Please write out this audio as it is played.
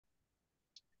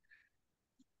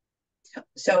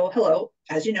So, hello.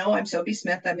 As you know, I'm Sophie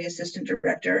Smith. I'm the Assistant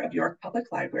Director of York Public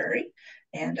Library,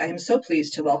 and I am so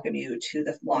pleased to welcome you to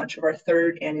the launch of our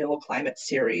third annual climate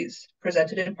series,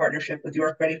 presented in partnership with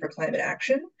York Ready for Climate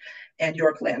Action and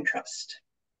York Land Trust.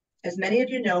 As many of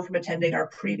you know from attending our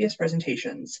previous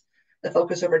presentations, the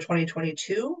focus over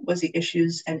 2022 was the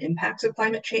issues and impacts of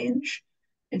climate change.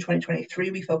 In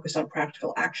 2023, we focused on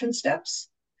practical action steps.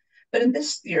 But in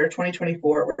this year,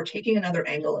 2024, we're taking another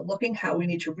angle and looking how we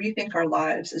need to rethink our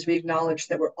lives as we acknowledge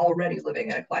that we're already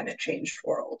living in a climate changed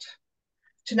world.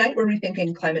 Tonight, we're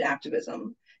rethinking climate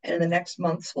activism, and in the next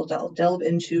months, we'll delve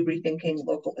into rethinking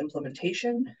local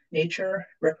implementation, nature,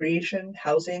 recreation,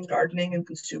 housing, gardening, and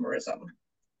consumerism.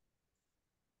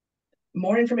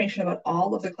 More information about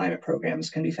all of the climate programs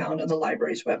can be found on the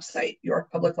library's website,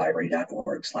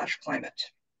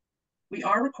 yorkpubliclibrary.org/climate. We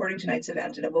are recording tonight's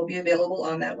event, and it will be available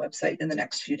on that website in the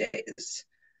next few days.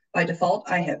 By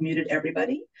default, I have muted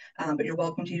everybody, but you're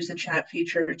welcome to use the chat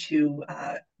feature to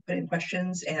put in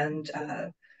questions and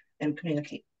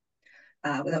communicate.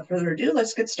 Without further ado,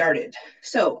 let's get started.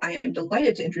 So I am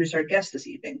delighted to introduce our guest this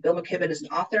evening. Bill McKibben is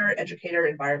an author,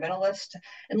 educator, environmentalist,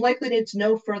 and likely needs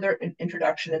no further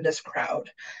introduction in this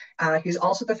crowd. He's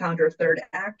also the founder of Third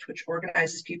Act, which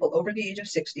organizes people over the age of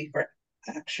 60 for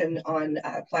action on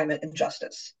climate and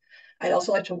justice. I'd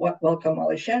also like to welcome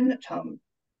Molly Shen, Tom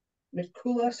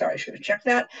Mikula, sorry, I should have checked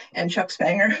that, and Chuck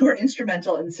Spanger, who are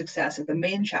instrumental in the success of the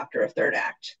Maine chapter of Third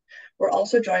Act. We're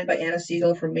also joined by Anna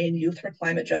Siegel from Maine Youth for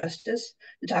Climate Justice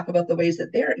to talk about the ways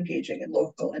that they're engaging in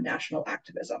local and national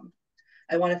activism.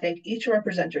 I want to thank each of our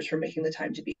presenters for making the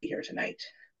time to be here tonight.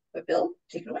 But Bill,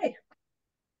 take it away.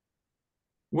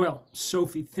 Well,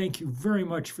 Sophie, thank you very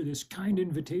much for this kind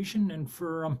invitation and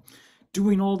for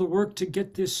doing all the work to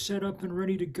get this set up and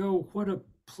ready to go. What a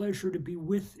pleasure to be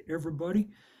with everybody.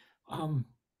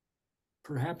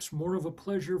 Perhaps more of a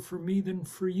pleasure for me than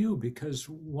for you, because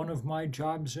one of my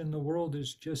jobs in the world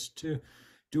is just to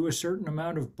do a certain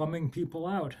amount of bumming people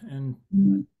out, and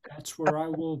that's where I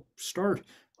will start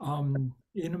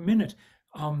in a minute.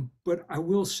 But I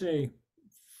will say,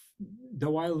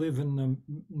 though I live in the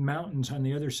mountains on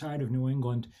the other side of New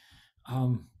England,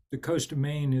 the coast of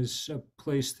Maine is a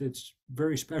place that's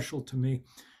very special to me,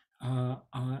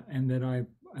 and that I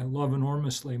love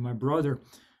enormously. My brother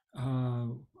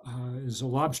is a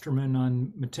lobsterman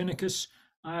on Matinicus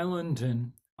Island,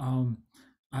 and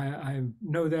I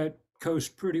know that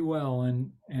coast pretty well,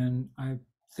 and I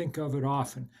think of it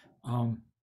often.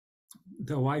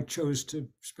 Though I chose to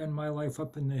spend my life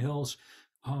up in the hills,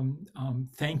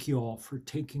 thank you all for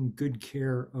taking good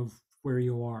care of where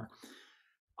you are.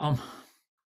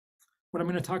 What I'm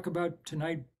going to talk about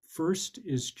tonight first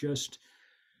is just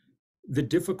the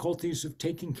difficulties of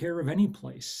taking care of any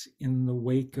place in the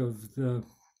wake of the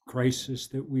crisis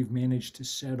that we've managed to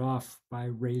set off by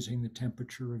raising the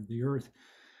temperature of the earth.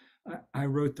 I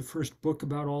wrote the first book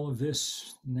about all of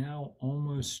this now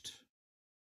almost,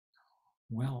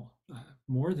 more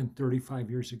than 35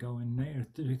 years ago, and I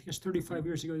guess 35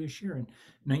 years ago this year, in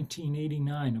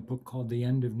 1989, a book called The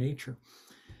End of Nature.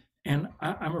 And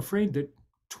I'm afraid that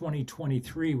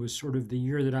 2023 was sort of the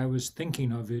year that I was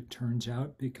thinking of, it turns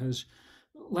out, because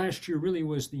last year really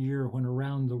was the year when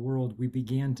around the world we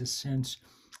began to sense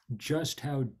just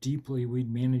how deeply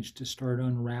we'd managed to start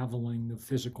unraveling the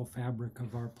physical fabric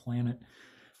of our planet.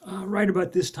 Right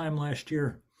about this time last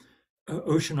year,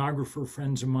 oceanographer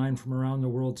friends of mine from around the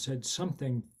world said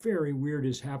something very weird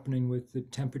is happening with the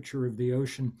temperature of the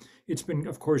ocean. It's been,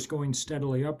 of course, going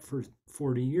steadily up for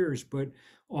 40 years, but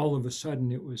all of a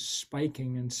sudden it was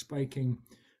spiking and spiking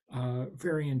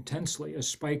very intensely, a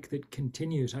spike that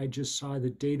continues. I just saw the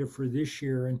data for this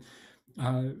year, and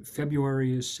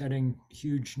February is setting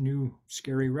huge new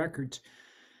scary records.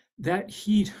 That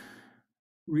heat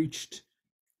reached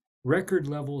record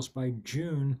levels by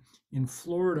June. In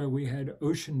Florida, we had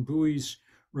ocean buoys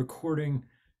recording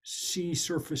sea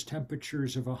surface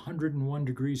temperatures of 101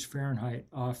 degrees Fahrenheit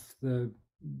off the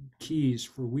Keys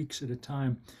for weeks at a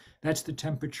time. That's the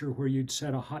temperature where you'd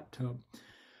set a hot tub.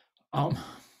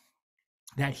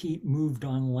 That heat moved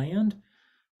on land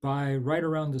by right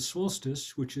around the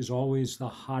solstice, which is always the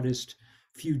hottest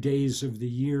few days of the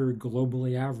year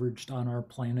globally averaged on our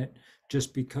planet,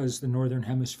 just because the northern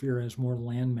hemisphere has more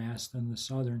land mass than the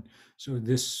southern. So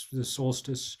the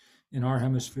solstice in our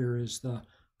hemisphere is the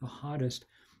hottest.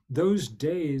 Those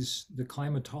days, the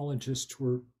climatologists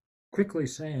were quickly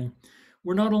saying,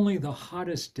 were not only the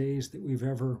hottest days that we've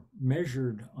ever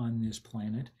measured on this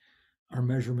planet. Our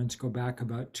measurements go back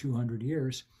about 200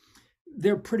 years.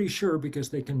 They're pretty sure, because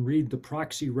they can read the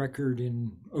proxy record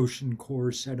in ocean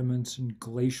core sediments and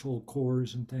glacial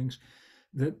cores and things,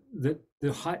 that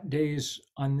the hot days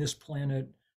on this planet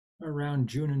around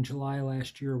June and July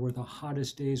last year were the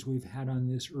hottest days we've had on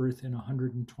this earth in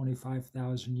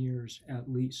 125,000 years at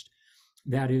least.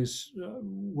 That is,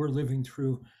 we're living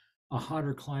through a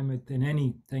hotter climate than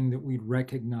anything that we'd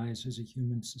recognize as a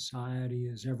human society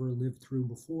has ever lived through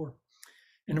before.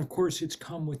 And of course, it's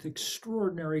come with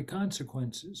extraordinary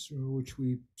consequences, which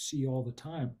we see all the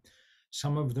time.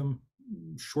 Some of them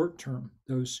short term,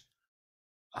 those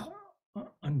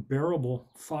unbearable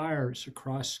fires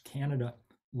across Canada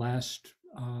last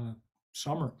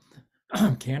summer.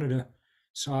 Canada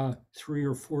saw 3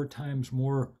 or 4 times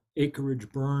more acreage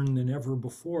burn than ever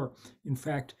before. In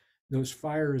fact, those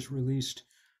fires released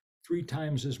 3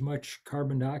 times as much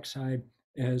carbon dioxide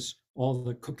as all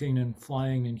the cooking and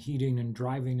flying and heating and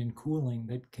driving and cooling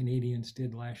that Canadians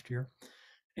did last year.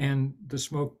 And the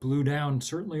smoke blew down,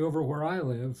 certainly over where I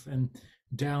live, and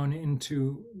down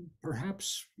into,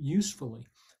 perhaps usefully,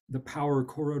 the power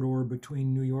corridor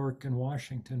between New York and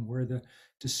Washington, where the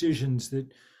decisions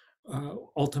that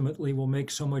ultimately will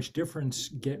make so much difference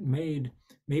get made.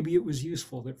 Maybe it was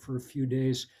useful that for a few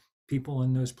days, people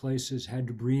in those places had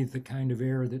to breathe the kind of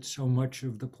air that so much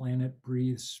of the planet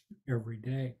breathes every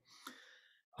day.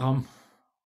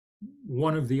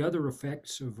 One of the other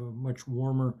effects of a much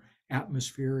warmer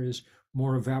atmosphere is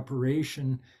more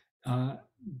evaporation.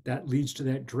 That leads to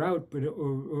that drought, but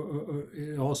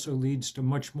it also leads to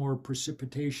much more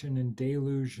precipitation and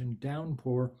deluge and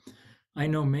downpour. I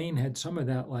know Maine had some of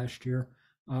that last year.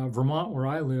 Vermont, where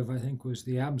I live, I think was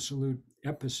the absolute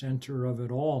epicenter of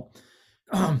it all.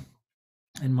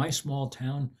 And my small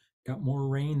town got more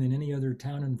rain than any other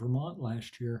town in Vermont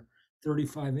last year.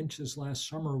 35 inches last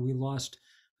summer. We lost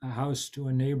a house to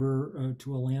a neighbor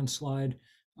to a landslide.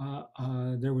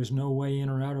 There was no way in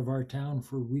or out of our town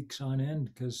for weeks on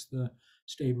end because the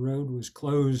state road was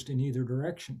closed in either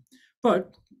direction.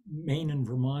 But Maine and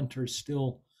Vermont are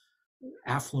still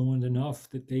affluent enough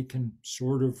that they can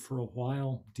sort of, for a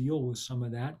while, deal with some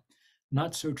of that.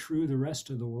 Not so true the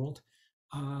rest of the world.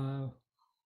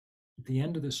 At the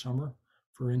end of the summer,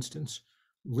 for instance,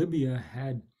 Libya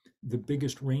had the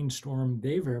biggest rainstorm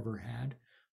they've ever had.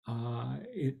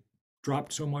 It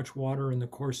dropped so much water in the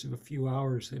course of a few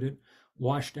hours that it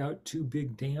washed out 2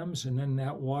 big dams, and then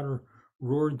that water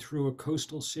roared through a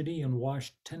coastal city and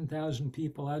washed 10,000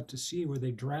 people out to sea where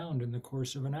they drowned in the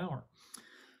course of an hour.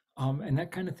 And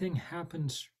that kind of thing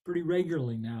happens pretty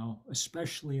regularly now,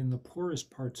 especially in the poorest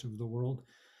parts of the world.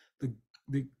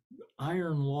 The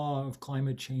iron law of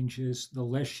climate change is the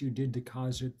less you did to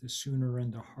cause it, the sooner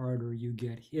and the harder you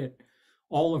get hit.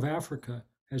 All of Africa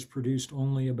has produced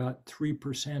only about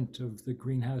 3% of the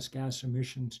greenhouse gas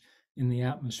emissions in the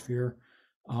atmosphere,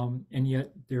 and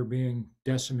yet they're being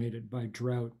decimated by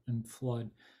drought and flood.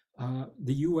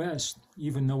 The US,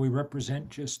 even though we represent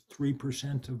just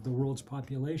 3% of the world's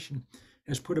population,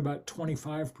 has put about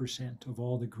 25% of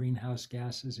all the greenhouse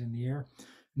gases in the air.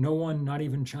 No one, not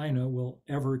even China, will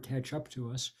ever catch up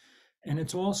to us. And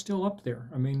it's all still up there.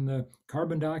 I mean, the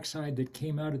carbon dioxide that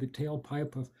came out of the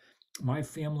tailpipe of my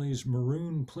family's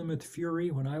maroon Plymouth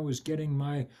Fury when I was getting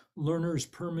my learner's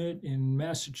permit in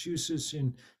Massachusetts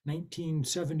in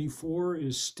 1974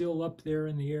 is still up there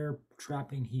in the air,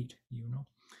 trapping heat, you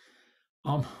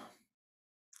know.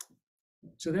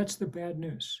 So that's the bad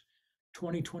news.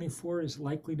 2024 is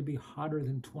likely to be hotter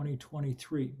than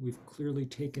 2023. We've clearly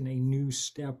taken a new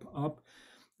step up.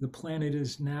 The planet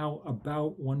is now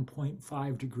about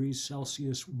 1.5 degrees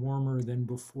Celsius warmer than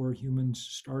before humans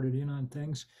started in on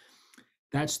things.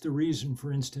 That's the reason,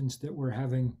 for instance, that we're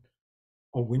having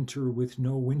a winter with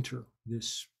no winter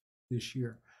this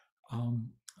year.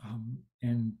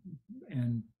 And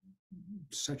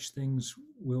such things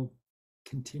will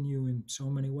continue in so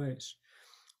many ways.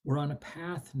 We're on a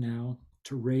path now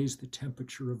to raise the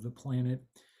temperature of the planet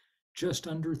just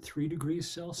under 3 degrees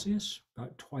Celsius,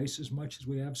 about twice as much as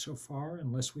we have so far,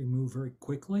 unless we move very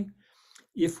quickly.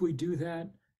 If we do that,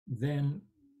 then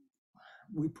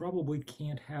we probably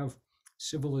can't have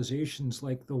civilizations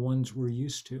like the ones we're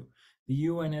used to. The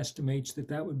UN estimates that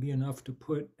that would be enough to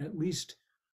put at least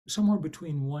somewhere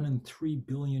between 1 and 3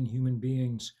 billion human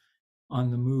beings on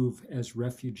the move as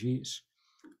refugees.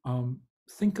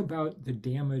 Think about the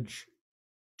damage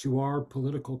to our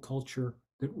political culture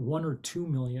that 1 or 2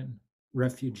 million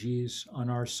refugees on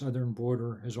our southern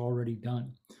border has already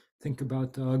done. Think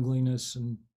about the ugliness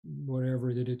and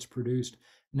whatever that it's produced.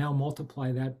 Now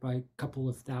multiply that by a couple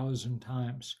of thousand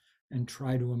times and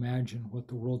try to imagine what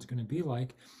the world's going to be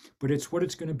like. But it's what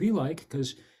it's going to be like,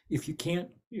 because if you can't,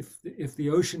 if the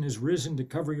ocean has risen to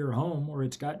cover your home, or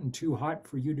it's gotten too hot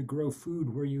for you to grow food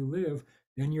where you live,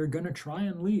 then you're going to try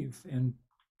and leave. And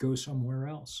go somewhere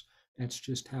else. That's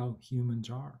just how humans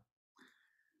are.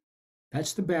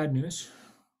 That's the bad news.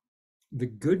 The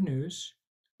good news,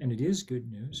 and it is good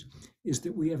news, is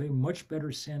that we have a much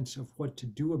better sense of what to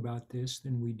do about this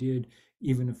than we did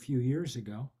even a few years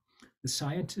ago. The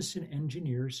scientists and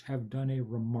engineers have done a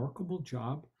remarkable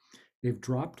job. They've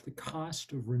dropped the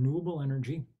cost of renewable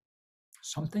energy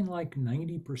something like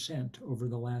 90% over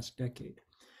the last decade.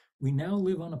 We now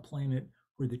live on a planet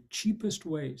where the cheapest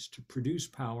ways to produce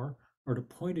power are to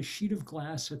point a sheet of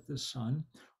glass at the sun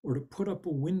or to put up a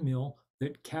windmill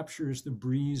that captures the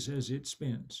breeze as it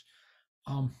spins.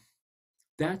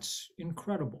 That's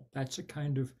incredible. That's a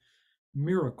kind of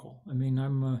miracle. I mean,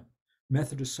 I'm a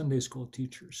Methodist Sunday school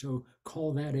teacher, so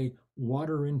call that a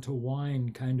water into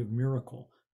wine kind of miracle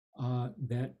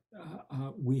that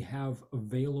we have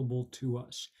available to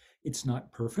us. It's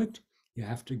not perfect. You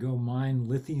have to go mine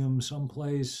lithium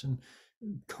someplace and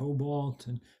cobalt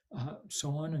and so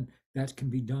on, and that can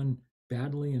be done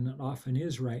badly, and it often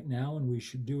is right now, and we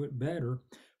should do it better.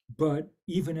 But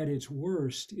even at its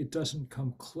worst, it doesn't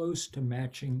come close to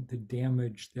matching the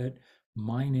damage that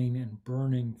mining and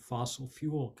burning fossil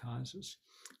fuel causes.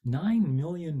 9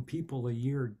 million people a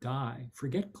year die.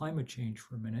 Forget climate change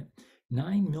for a minute.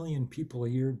 9 million people a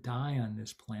year die on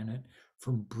this planet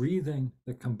from breathing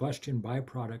the combustion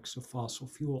byproducts of fossil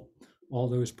fuel, all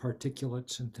those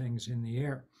particulates and things in the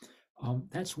air.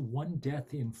 That's 1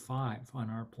 death in 5 on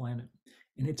our planet.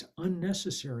 And it's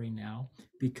unnecessary now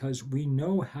because we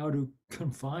know how to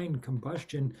confine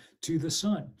combustion to the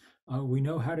sun. We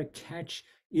know how to catch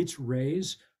its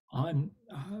rays on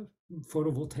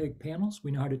photovoltaic panels.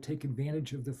 We know how to take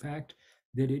advantage of the fact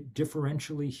that it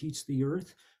differentially heats the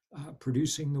earth,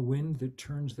 producing the wind that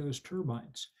turns those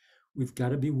turbines. We've got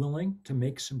to be willing to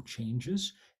make some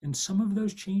changes, and some of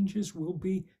those changes will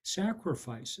be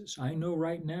sacrifices. I know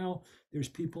right now there's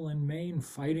people in Maine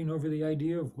fighting over the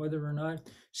idea of whether or not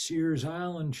Sears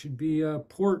Island should be a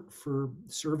port for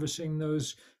servicing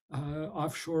those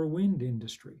offshore wind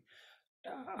industry.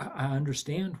 I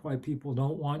understand why people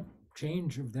don't want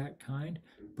change of that kind,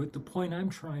 but the point I'm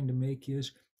trying to make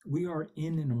is we are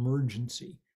in an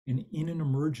emergency, and in an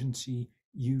emergency,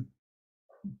 you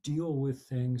deal with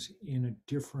things in a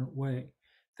different way.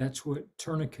 That's what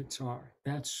tourniquets are.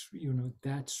 That's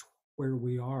where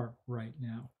we are right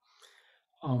now.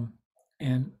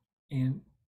 And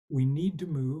we need to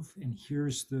move, and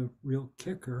here's the real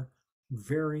kicker,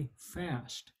 very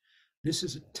fast. This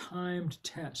is a timed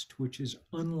test, which is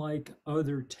unlike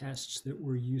other tests that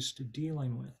we're used to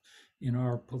dealing with in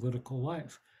our political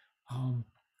life.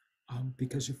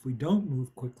 Because if we don't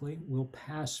move quickly, we'll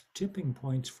pass tipping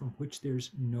points from which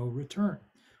there's no return.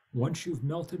 Once you've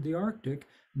melted the Arctic,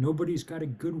 nobody's got a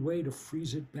good way to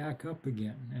freeze it back up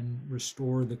again and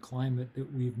restore the climate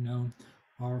that we've known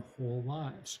our whole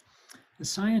lives. The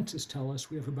scientists tell us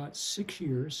we have about 6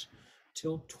 years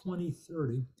till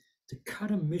 2030 to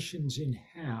cut emissions in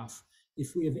half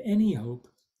if we have any hope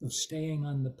of staying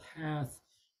on the path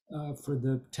for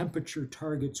the temperature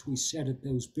targets we set at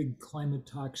those big climate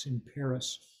talks in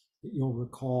Paris that you'll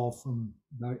recall from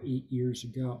about 8 years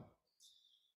ago.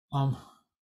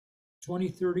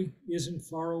 2030 isn't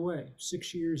far away.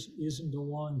 6 years isn't a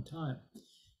long time.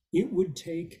 It would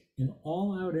take an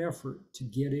all-out effort to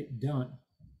get it done.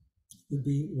 It would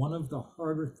be one of the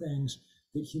harder things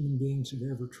that human beings have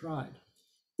ever tried.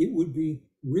 It would be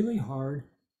really hard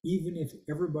even if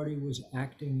everybody was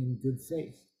acting in good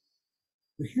faith.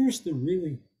 But here's the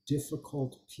really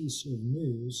difficult piece of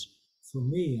news, for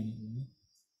me anyway,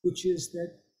 which is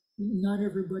that not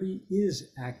everybody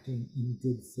is acting in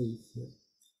good faith here.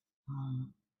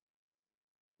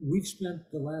 We've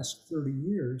spent the last 30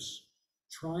 years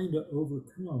trying to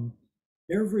overcome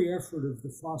every effort of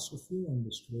the fossil fuel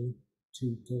industry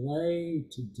to delay,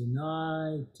 to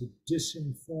deny, to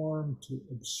disinform, to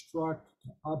obstruct, to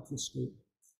obfuscate.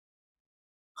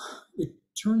 It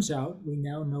turns out, we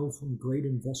now know from great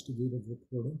investigative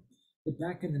reporting, that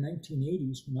back in the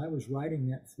 1980s, when I was writing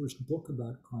that first book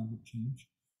about climate change,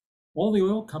 all the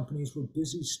oil companies were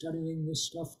busy studying this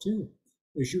stuff too.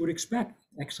 As you would expect,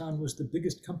 Exxon was the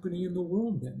biggest company in the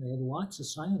world then. They had lots of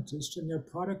scientists, and their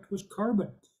product was carbon.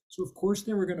 So of course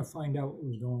they were going to find out what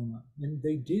was going on, and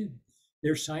they did.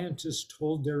 Their scientists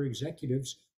told their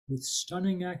executives with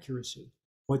stunning accuracy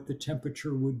what the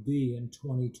temperature would be in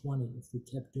 2020 if we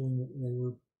kept doing what they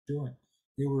were doing.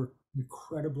 They were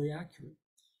incredibly accurate,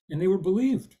 and they were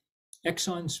believed.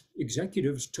 Exxon's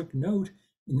executives took note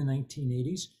in the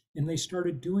 1980s, and they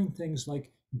started doing things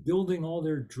like building all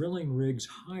their drilling rigs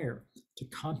higher to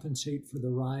compensate for the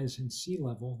rise in sea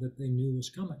level that they knew was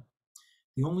coming.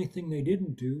 The only thing they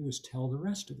didn't do was tell the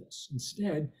rest of us.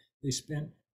 Instead, they spent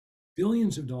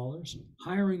billions of dollars,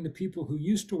 hiring the people who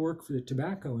used to work for the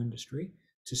tobacco industry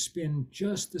to spin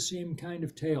just the same kind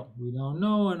of tale. We don't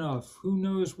know enough. Who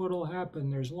knows what'll happen?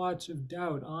 There's lots of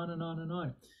doubt, on and on and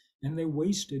on. And they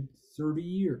wasted 30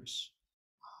 years.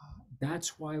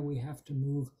 That's why we have to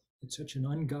move at such an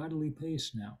ungodly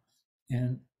pace now.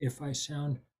 And if I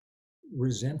sound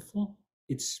resentful,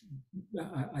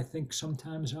 I think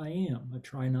sometimes I am. I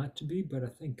try not to be, but I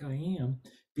think I am,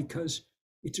 because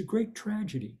it's a great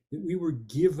tragedy that we were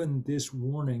given this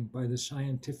warning by the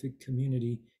scientific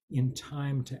community in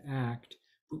time to act,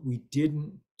 but we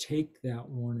didn't take that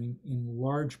warning in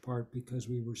large part because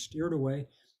we were steered away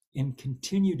and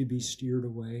continue to be steered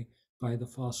away by the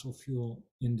fossil fuel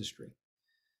industry.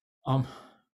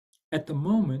 At the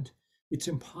moment, it's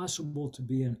impossible to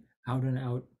be an out and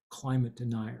out climate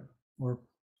denier, or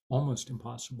almost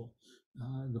impossible.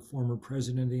 The former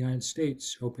president of the United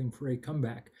States, hoping for a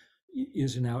comeback,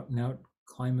 is an out and out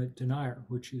climate denier,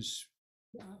 which is,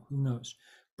 who knows.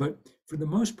 But for the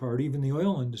most part, even the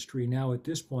oil industry now at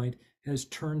this point has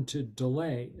turned to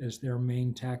delay as their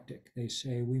main tactic. They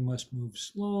say we must move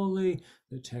slowly,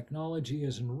 the technology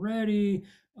isn't ready,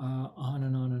 on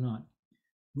and on and on.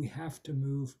 We have to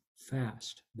move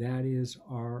fast. That is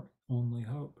our only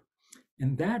hope.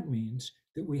 And that means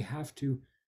that we have to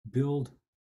build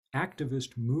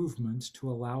activist movements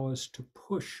to allow us to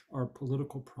push our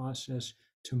political process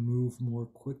to move more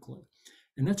quickly.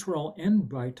 And that's where I'll end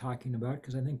by talking about,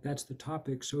 because I think that's the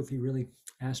topic Sophie really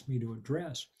asked me to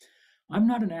address. I'm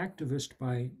not an activist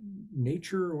by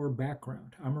nature or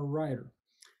background. I'm a writer.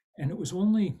 And it was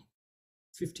only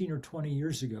 15 or 20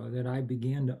 years ago that I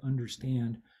began to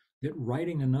understand that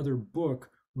writing another book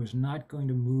was not going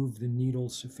to move the needle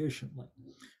sufficiently.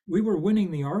 We were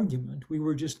winning the argument, we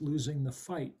were just losing the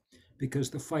fight, because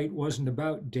the fight wasn't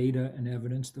about data and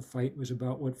evidence. The fight was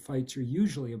about what fights are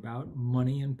usually about: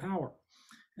 money and power.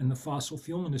 And the fossil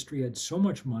fuel industry had so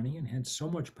much money and had so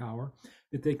much power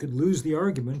that they could lose the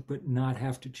argument but not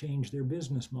have to change their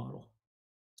business model.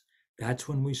 That's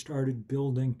when we started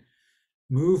building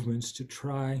movements to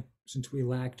try, since we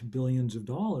lacked billions of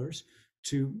dollars,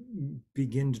 to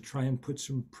begin to try and put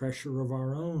some pressure of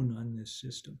our own on this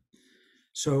system.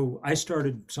 So I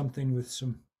started something with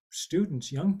some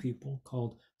students, young people,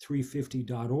 called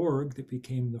 350.org, that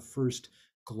became the first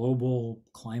global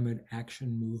climate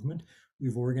action movement.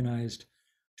 We've organized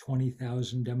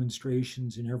 20,000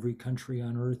 demonstrations in every country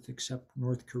on earth except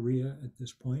North Korea at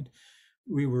this point.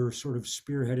 We were sort of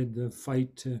spearheaded the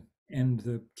fight to end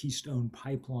the Keystone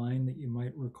Pipeline that you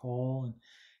might recall, and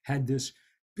had this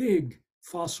big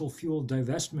fossil fuel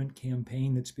divestment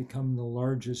campaign that's become the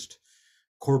largest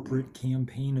corporate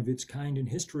campaign of its kind in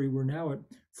history. We're now at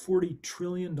 $40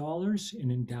 trillion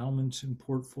in endowments and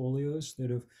portfolios that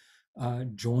have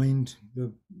joined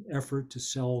the effort to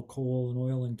sell coal and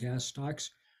oil and gas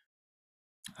stocks.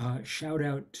 Shout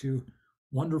out to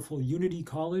wonderful Unity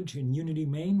College in Unity,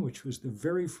 Maine, which was the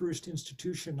very first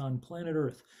institution on planet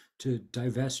Earth to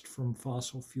divest from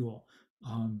fossil fuel.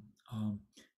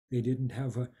 They didn't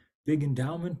have a big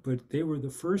endowment, but they were the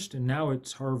first, and now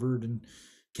it's Harvard and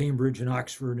Cambridge and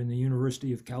Oxford and the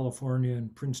University of California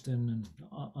and Princeton and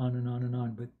on and on and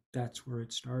on, but that's where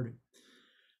it started.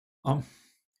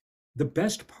 The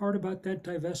best part about that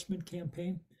divestment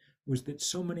campaign was that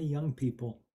so many young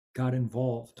people got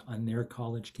involved on their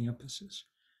college campuses.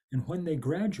 And when they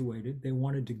graduated, they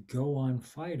wanted to go on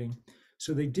fighting.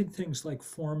 So they did things like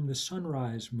form the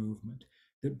Sunrise Movement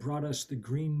that brought us the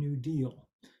Green New Deal.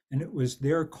 And it was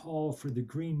their call for the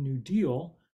Green New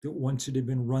Deal that, once it had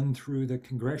been run through the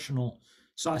congressional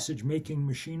sausage-making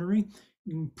machinery,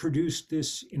 produced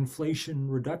this Inflation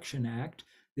Reduction Act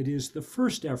that is the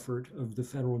first effort of the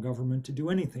federal government to do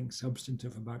anything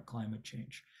substantive about climate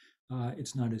change.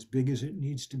 It's not as big as it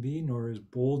needs to be, nor as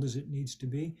bold as it needs to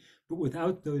be, but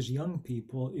without those young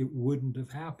people, it wouldn't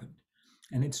have happened.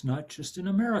 And it's not just in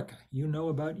America. You know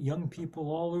about young people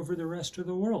all over the rest of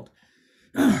the world.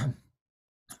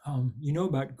 You know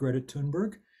about Greta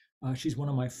Thunberg. She's one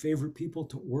of my favorite people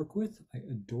to work with. I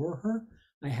adore her.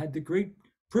 I had the great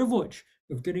privilege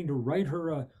of getting to write her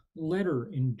a letter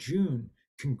in June,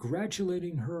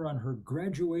 congratulating her on her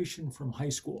graduation from high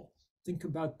school. Think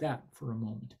about that for a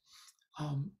moment.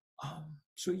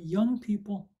 So young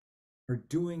people are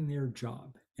doing their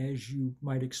job, as you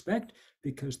might expect,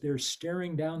 because they're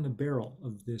staring down the barrel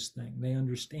of this thing. They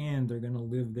understand they're going to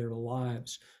live their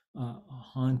lives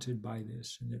haunted by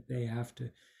this, and that they have to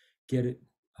get it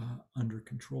under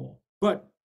control.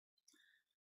 But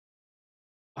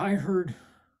I heard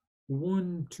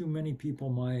one too many people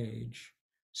my age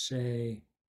say,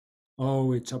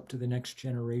 oh, it's up to the next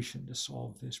generation to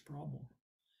solve this problem,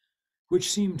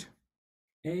 which seemed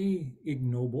A,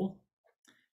 ignoble,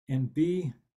 and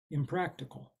B,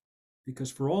 impractical.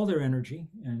 Because for all their energy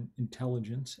and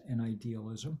intelligence and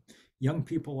idealism, young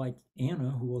people like Anna,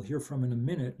 who we'll hear from in a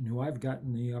minute, and who I've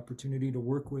gotten the opportunity to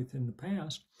work with in the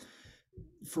past,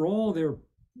 for all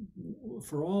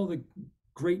the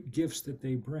great gifts that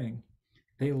they bring,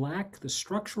 they lack the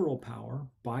structural power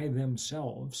by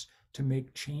themselves to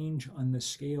make change on the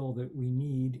scale that we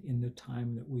need in the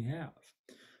time that we have.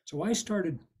 So I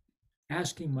started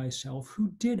asking myself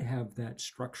who did have that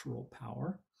structural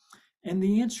power. And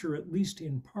the answer, at least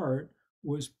in part,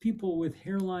 was people with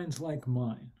hairlines like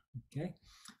mine. Okay.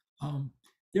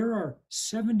 There are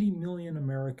 70 million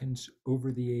Americans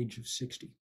over the age of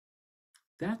 60.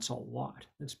 That's a lot.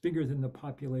 That's bigger than the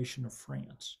population of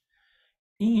France.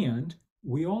 And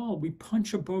we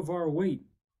punch above our weight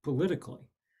politically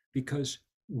because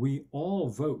we all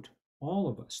vote, all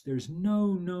of us. There's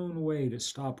no known way to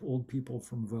stop old people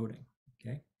from voting.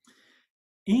 Okay.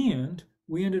 And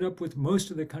we ended up with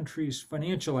most of the country's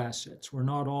financial assets. We're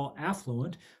not all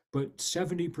affluent, but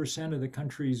 70% of the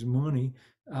country's money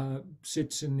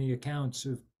sits in the accounts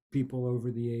of people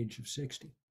over the age of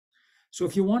 60. So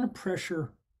if you want to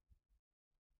pressure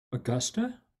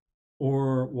Augusta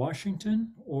or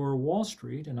Washington or Wall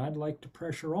Street, and I'd like to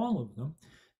pressure all of them,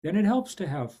 then it helps to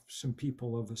have some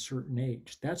people of a certain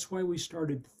age. That's why we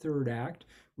started Third Act,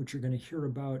 which you're going to hear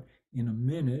about in a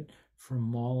minute from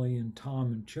Molly and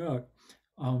Tom and Chuck.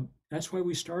 That's why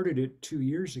we started it 2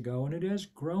 years ago, and it has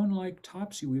grown like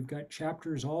topsy. We've got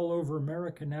chapters all over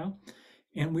America now,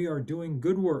 and we are doing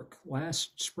good work.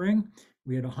 Last spring,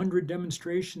 we had 100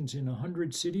 demonstrations in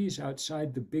 100 cities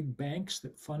outside the big banks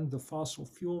that fund the fossil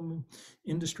fuel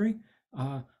industry.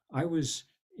 I was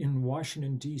in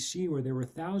Washington, D.C., where there were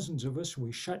thousands of us.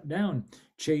 We shut down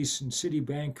Chase and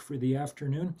Citibank for the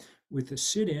afternoon with a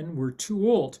sit-in. We're too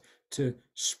old to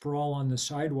sprawl on the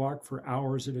sidewalk for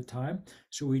hours at a time.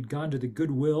 So we'd gone to the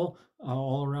Goodwill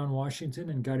all around Washington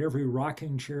and got every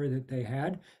rocking chair that they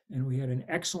had. And we had an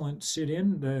excellent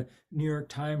sit-in. The New York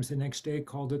Times the next day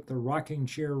called it the Rocking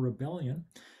Chair Rebellion.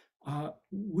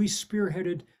 We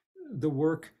spearheaded the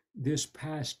work this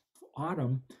past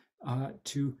autumn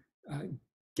to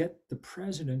get the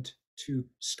president to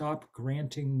stop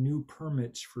granting new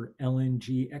permits for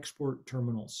LNG export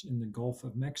terminals in the Gulf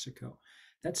of Mexico.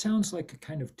 That sounds like a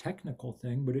kind of technical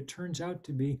thing, but it turns out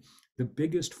to be the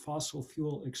biggest fossil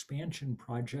fuel expansion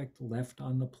project left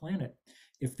on the planet.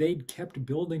 If they'd kept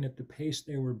building at the pace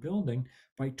they were building,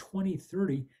 by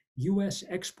 2030, US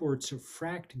exports of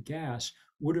fracked gas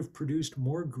would have produced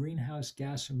more greenhouse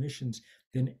gas emissions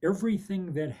than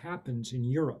everything that happens in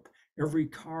Europe. Every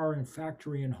car and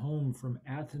factory and home from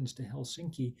Athens to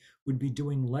Helsinki would be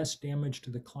doing less damage to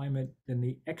the climate than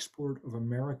the export of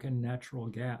American natural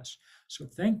gas. So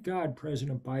thank God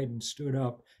President Biden stood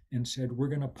up and said, we're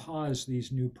going to pause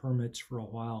these new permits for a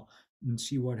while and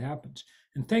see what happens.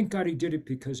 And thank God he did it,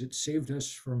 because it saved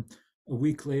us from a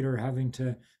week later having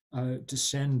to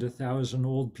send 1,000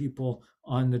 old people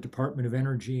on the Department of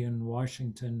Energy in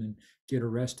Washington and get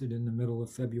arrested in the middle of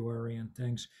February and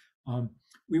things.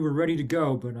 We were ready to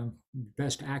go, but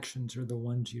best actions are the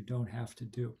ones you don't have to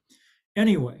do.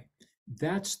 Anyway,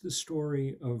 that's the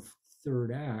story of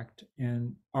Third Act,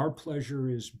 and our pleasure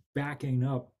is backing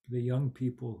up the young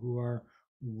people who are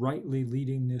rightly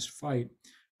leading this fight.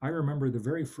 I remember the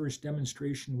very first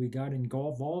demonstration we got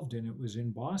involved in. It was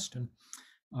in Boston,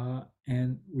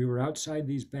 and we were outside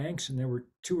these banks, and there were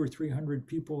 200 or 300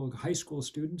 people, high school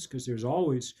students, because there's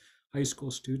always high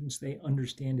school students. They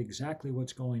understand exactly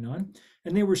what's going on.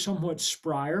 And they were somewhat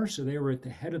sprier, so they were at the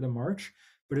head of the march.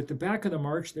 But at the back of the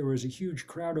march, there was a huge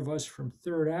crowd of us from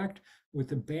Third Act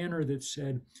with a banner that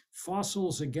said,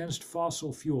 "Fossils against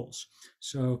fossil fuels."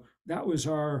 So that was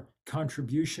our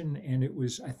contribution. And it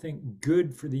was, I think,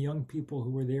 good for the young people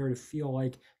who were there to feel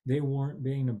like they weren't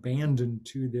being abandoned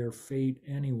to their fate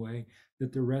anyway,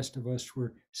 that the rest of us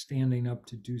were standing up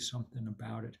to do something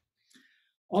about it.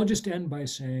 I'll just end by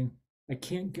saying, I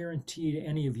can't guarantee to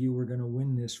any of you we're going to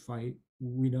win this fight.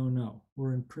 We don't know.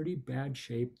 We're in pretty bad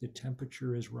shape. The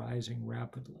temperature is rising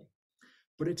rapidly.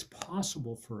 But it's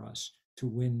possible for us to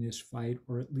win this fight,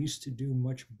 or at least to do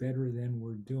much better than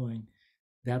we're doing.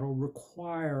 That'll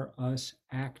require us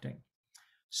acting.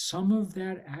 Some of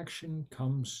that action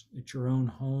comes at your own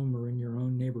home or in your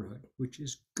own neighborhood, which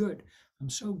is good. I'm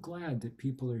so glad that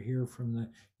people are here from the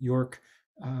York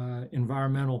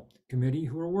Environmental Committee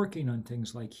who are working on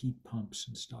things like heat pumps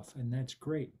and stuff, and that's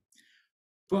great.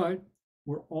 But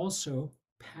we're also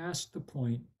past the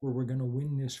point where we're going to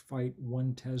win this fight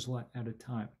one Tesla at a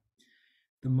time.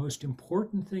 The most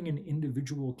important thing an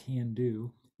individual can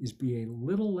do is be a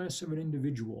little less of an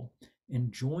individual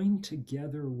and join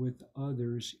together with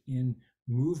others in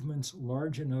movements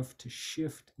large enough to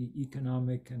shift the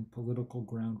economic and political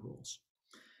ground rules.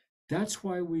 That's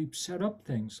why we set up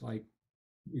things like,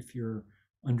 if you're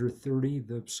under 30,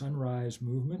 the Sunrise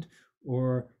Movement,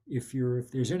 or if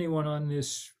there's anyone on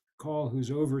this call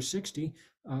who's over 60,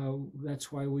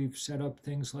 that's why we've set up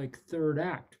things like Third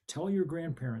Act. Tell your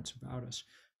grandparents about us,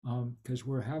 because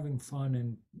we're having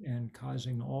fun and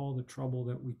causing all the trouble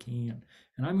that we can.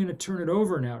 And I'm going to turn it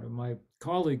over now to my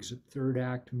colleagues at Third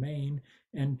Act Maine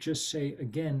and just say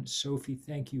again, Sophie,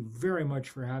 thank you very much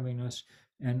for having us,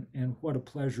 and what a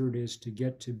pleasure it is to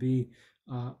get to be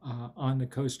on the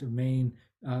coast of Maine,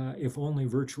 if only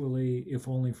virtually, if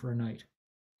only for a night.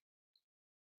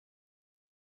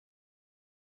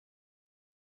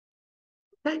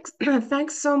 Thanks,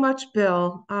 thanks so much,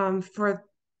 Bill, for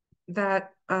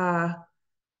that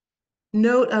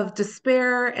note of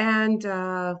despair and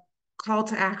call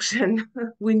to action.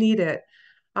 We need it.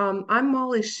 I'm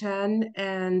Molly Shen,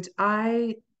 and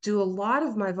I do a lot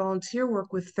of my volunteer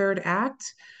work with Third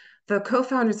Act. The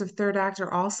co-founders of Third Act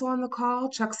are also on the call.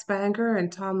 Chuck Spanger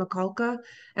and Tom McCulka,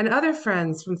 and other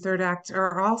friends from Third Act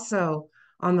are also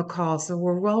on the call. So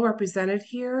we're well represented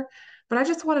here. But I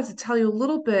just wanted to tell you a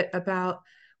little bit about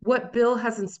what Bill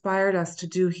has inspired us to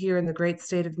do here in the great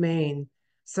state of Maine.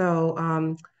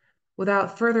 So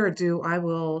without further ado, I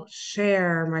will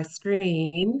share my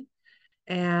screen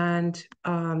and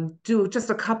do just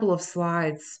a couple of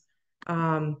slides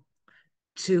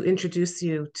to introduce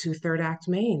you to Third Act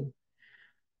Maine.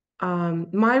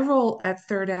 My role at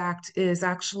Third Act is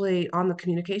actually on the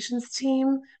communications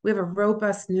team. We have a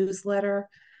robust newsletter.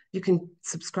 You can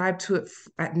subscribe to it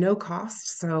at no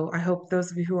cost. So I hope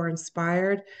those of you who are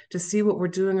inspired to see what we're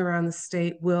doing around the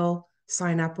state will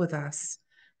sign up with us.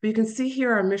 But you can see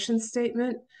here our mission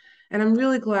statement. And I'm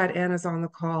really glad Anna's on the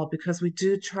call, because we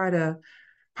do try to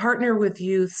partner with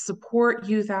youth, support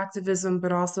youth activism,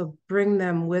 but also bring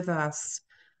them with us.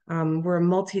 We're a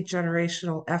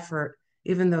multi-generational effort,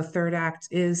 even though Third Act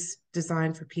is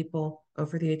designed for people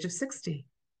over the age of 60.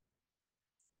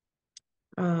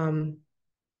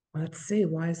 Let's see,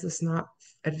 why is this not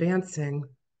advancing?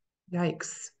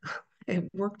 Yikes, it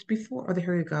worked before. Oh,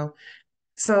 here you go.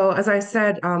 So as I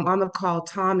said, on the call,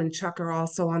 Tom and Chuck are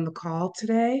also on the call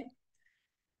today.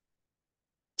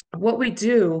 What we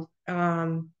do,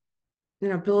 Bill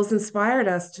has inspired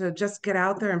us to just get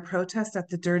out there and protest at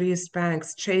the dirtiest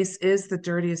banks. Chase is the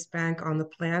dirtiest bank on the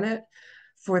planet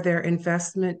for their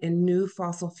investment in new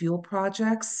fossil fuel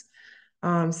projects.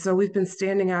 So we've been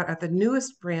standing out at the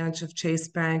newest branch of Chase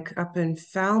Bank up in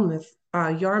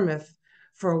Yarmouth,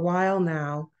 for a while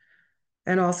now,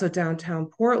 and also downtown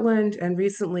Portland, and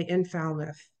recently in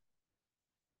Falmouth.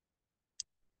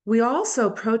 We also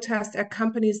protest at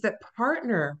companies that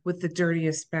partner with the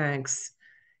dirtiest banks.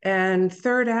 And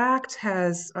Third Act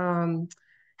has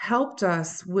helped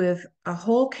us with a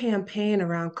whole campaign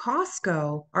around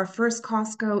Costco, our first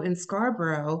Costco in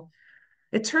Scarborough.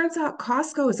 It turns out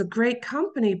Costco is a great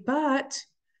company, but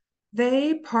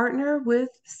they partner with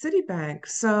Citibank.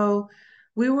 So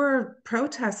we were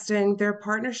protesting their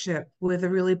partnership with a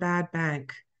really bad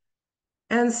bank.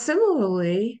 And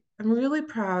similarly, I'm really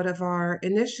proud of our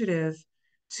initiative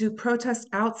to protest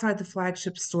outside the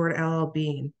flagship store at LL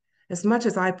Bean. As much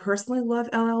as I personally love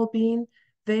LL Bean,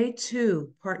 they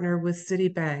too partner with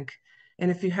Citibank. And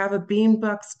if you have a Bean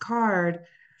Bucks card,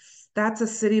 that's a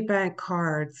Citibank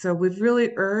card. So we've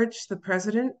really urged the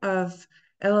president of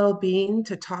LL Bean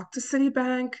to talk to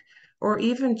Citibank, or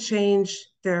even change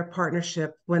their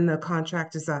partnership when the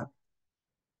contract is up.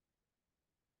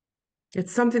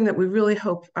 It's something that we really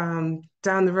hope down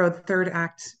the road, Third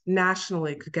Act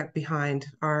nationally could get behind,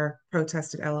 our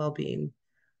protest at LL Bean.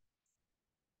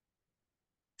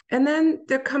 And then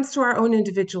there comes to our own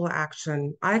individual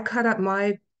action. I cut up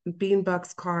my Bean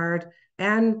Bucks card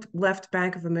and left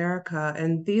Bank of America,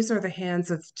 and these are the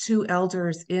hands of two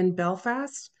elders in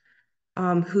Belfast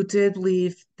who did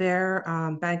leave their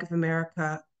Bank of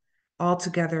America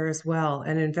altogether as well,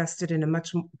 and invested in a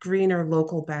much greener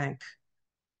local bank.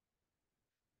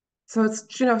 So it's,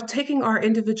 taking our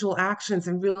individual actions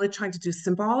and really trying to do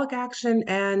symbolic action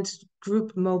and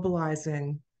group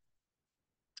mobilizing.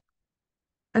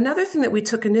 Another thing that we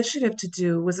took initiative to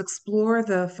do was explore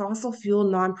the Fossil Fuel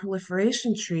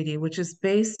Non-Proliferation Treaty, which is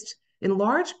based in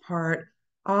large part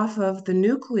off of the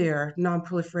nuclear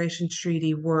non-proliferation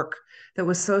treaty work that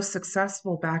was so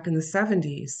successful back in the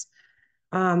 70s.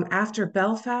 After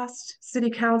Belfast City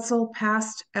Council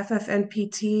passed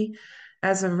FFNPT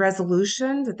as a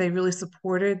resolution that they really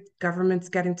supported governments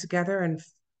getting together and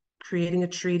creating a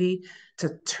treaty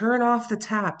to turn off the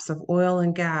taps of oil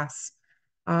and gas.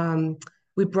 Um,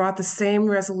 we brought the same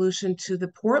resolution to the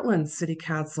Portland City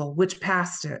Council, which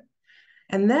passed it.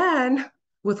 And then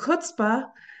with chutzpah,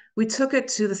 we took it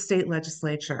to the state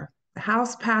legislature. The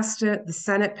House passed it, the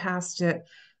Senate passed it.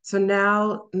 So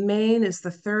now Maine is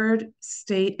the third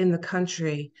state in the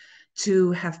country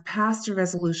to have passed a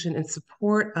resolution in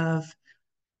support of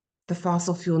the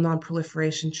Fossil Fuel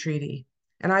Non-Proliferation Treaty.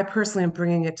 And I personally am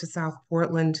bringing it to South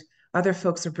Portland. Other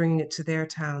folks are bringing it to their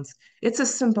towns. It's a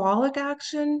symbolic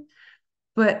action,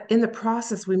 but in the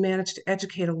process, we managed to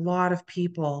educate a lot of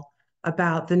people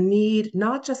about the need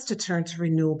not just to turn to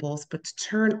renewables, but to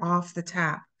turn off the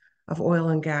tap of oil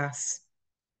and gas.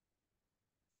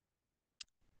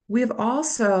 We have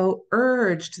also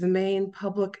urged the Maine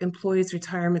Public Employees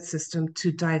Retirement System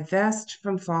to divest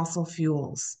from fossil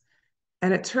fuels.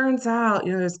 And it turns out,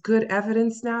 there's good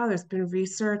evidence now, there's been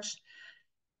research.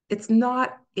 It's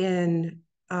not in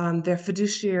their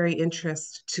fiduciary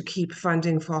interest to keep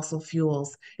funding fossil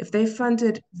fuels. If they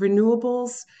funded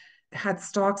renewables, had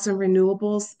stocks in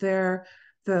renewables,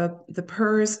 the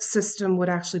PERS system would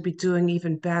actually be doing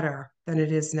even better than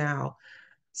it is now.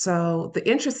 So the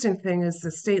interesting thing is the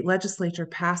state legislature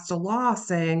passed a law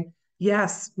saying,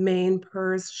 yes, Maine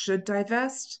PERS should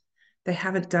divest. They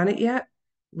haven't done it yet.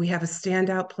 We have a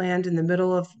standout planned in the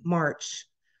middle of March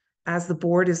as the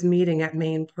board is meeting at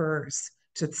Maine PERS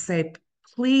to say,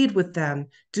 plead with them,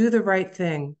 do the right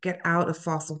thing, get out of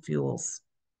fossil fuels.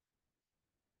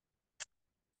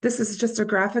 This is just a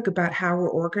graphic about how we're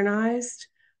organized.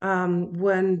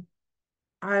 When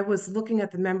I was looking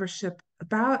at the membership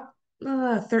about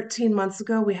 13 months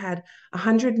ago, we had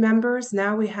 100 members.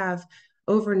 Now we have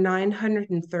over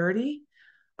 930.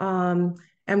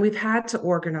 And we've had to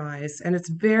organize, and it's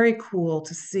very cool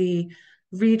to see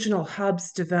regional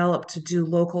hubs develop to do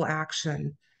local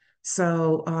action.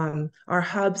 So our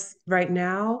hubs right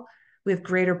now, we have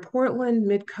Greater Portland,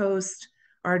 Mid-Coast.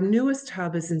 Our newest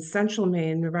hub is in Central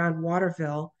Maine around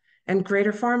Waterville and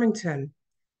Greater Farmington.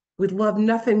 We'd love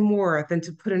nothing more than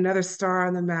to put another star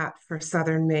on the map for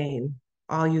Southern Maine,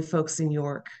 all you folks in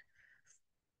York.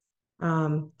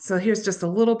 So here's just a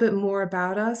little bit more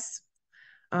about us.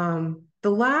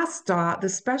 The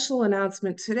special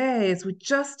announcement today is we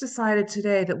just decided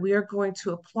today that we are going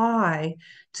to apply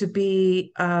to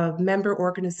be a member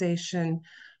organization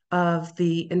of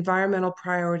the Environmental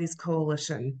Priorities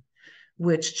Coalition,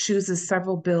 which chooses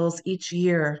several bills each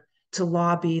year to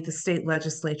lobby the state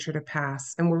legislature to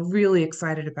pass. And we're really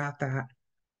excited about that.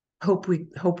 Hope we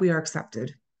are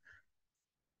accepted.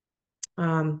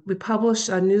 We publish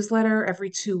a newsletter every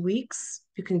 2 weeks.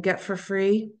 You can get for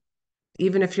free,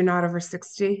 even if you're not over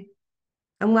 60.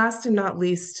 And last and not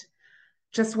least,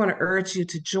 just want to urge you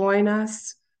to join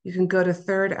us. You can go to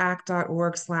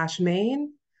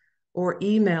thirdact.org/Maine or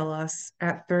email us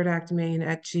at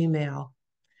thirdactmaine@gmail.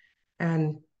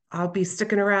 And I'll be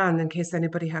sticking around in case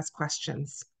anybody has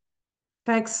questions.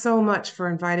 Thanks so much for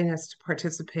inviting us to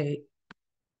participate.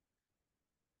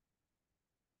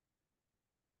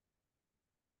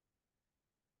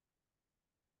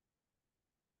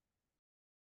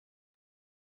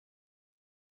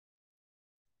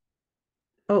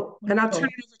 Oh, and I'll turn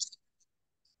it over to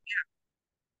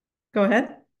Go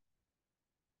ahead.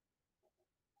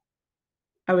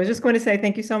 I was just going to say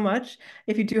thank you so much.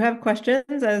 If you do have questions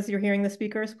as you're hearing the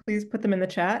speakers, please put them in the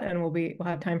chat and we'll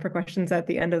have time for questions at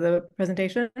the end of the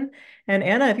presentation. And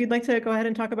Anna, if you'd like to go ahead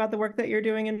and talk about the work that you're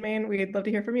doing in Maine, we'd love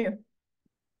to hear from you.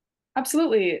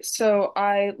 Absolutely. So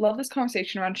I love this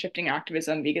conversation around shifting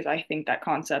activism because I think that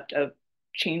concept of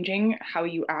changing how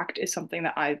you act is something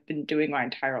that I've been doing my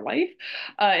entire life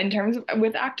in terms of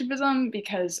with activism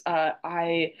because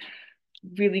I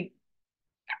really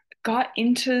got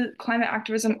into climate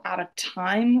activism at a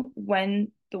time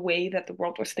when the way that the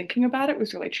world was thinking about it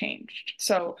was really changed.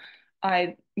 So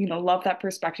I, love that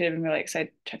perspective and really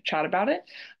excited to chat about it.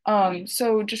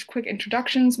 So just quick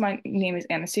introductions. My name is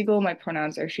Anna Siegel. My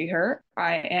pronouns are she, her.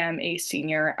 I am a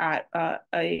senior at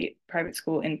a private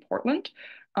school in Portland,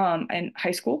 in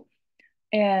high school.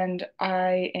 And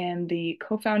I am the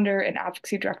co-founder and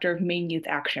advocacy director of Maine Youth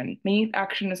Action. Maine Youth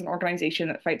Action is an organization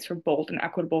that fights for bold and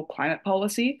equitable climate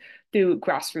policy through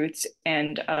grassroots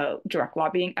and direct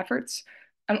lobbying efforts.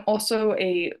 I'm also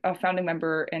a founding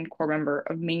member and core member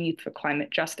of Maine Youth for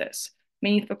Climate Justice.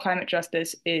 Maine Youth for Climate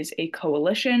Justice is a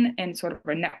coalition and sort of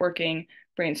a networking,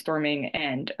 brainstorming,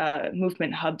 and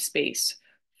movement hub space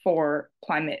for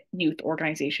climate youth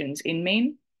organizations in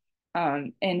Maine.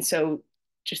 And so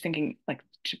just thinking like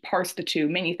to parse the two,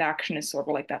 Maine Youth Action is sort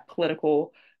of like that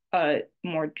political,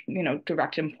 more,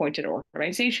 direct and pointed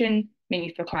organization. Maine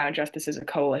Youth for Climate Justice is a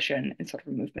coalition and sort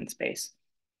of a movement space.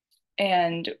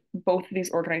 And both of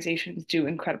these organizations do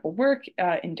incredible work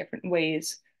in different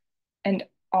ways. And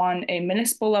on a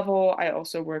municipal level, I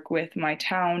also work with my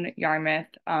town, Yarmouth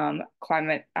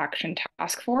Climate Action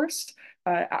Task Force.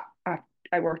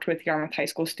 I worked with Yarmouth High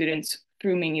School students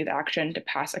through Maine Youth Action to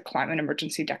pass a climate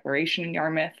emergency declaration in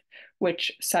Yarmouth,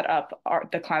 which set up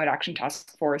the Climate Action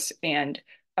Task Force and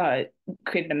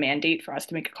created a mandate for us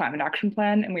to make a climate action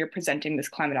plan. And we are presenting this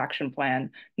climate action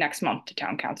plan next month to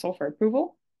Town Council for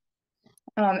approval.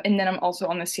 And then I'm also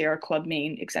on the Sierra Club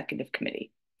Maine Executive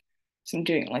Committee. So I'm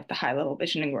doing like the high level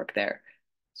visioning work there.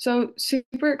 So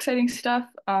super exciting stuff.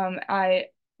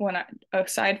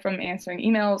 Aside from answering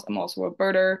emails, I'm also a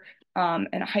birder and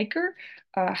a hiker.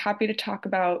 Happy to talk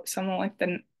about some of like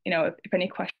the, if any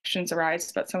questions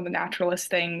arise about some of the naturalist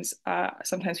things.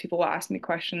 Sometimes people will ask me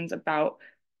questions about,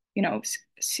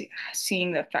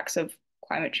 seeing the effects of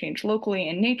climate change locally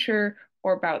in nature,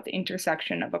 or about the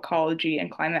intersection of ecology and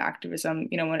climate activism,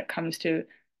 when it comes to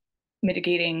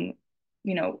mitigating,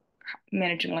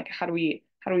 managing, like how do we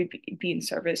be in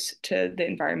service to the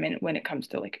environment when it comes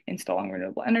to like installing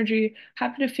renewable energy.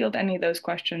 Happy to field any of those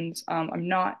questions. I'm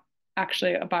not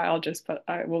actually a biologist, but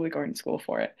I will be going to school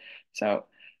for it. So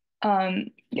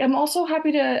yeah, I'm also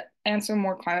happy to answer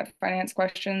more climate finance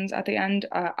questions at the end.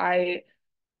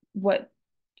 What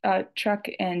Chuck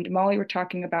and Molly were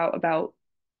talking about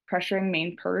pressuring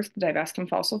Maine PERS to divest from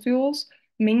fossil fuels.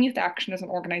 Maine Youth Action as an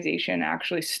organization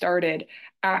actually started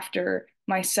after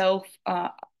myself,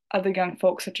 other young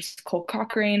folks such as Cole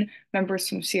Cochrane, members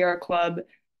from Sierra Club,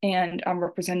 and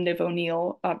Representative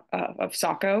O'Neill of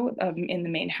SACO in the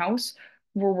Maine House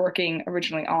were working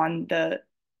originally on the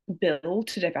bill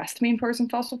to divest Maine PERS from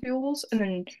fossil fuels. And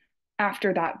then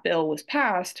after that bill was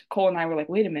passed, Cole and I were like,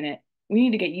 wait a minute, we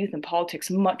need to get youth in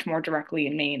politics much more directly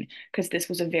in Maine, because this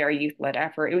was a very youth-led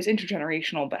effort. It was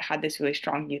intergenerational, but had this really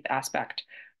strong youth aspect.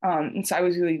 And so I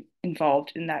was really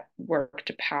involved in that work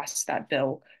to pass that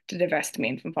bill to divest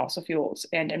Maine from fossil fuels,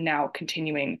 and am now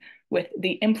continuing with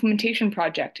the implementation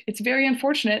project. It's very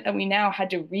unfortunate that we now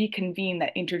had to reconvene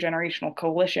that intergenerational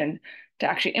coalition to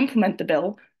actually implement the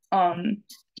bill.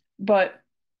 But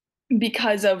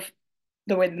because of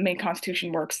the way the Maine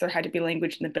Constitution works, there had to be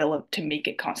language in the bill to make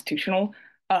it constitutional.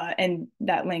 And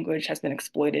that language has been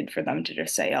exploited for them to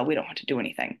just say, oh, we don't have to do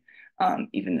anything,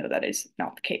 even though that is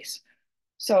not the case.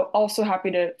 So also happy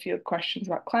to field questions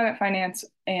about climate finance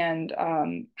and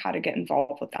how to get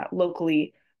involved with that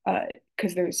locally,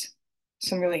 because there's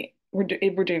some really, we're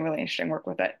doing really interesting work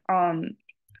with it.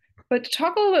 But to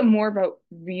talk a little bit more about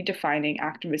redefining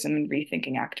activism and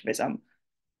rethinking activism,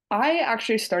 I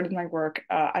actually started my work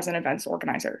as an events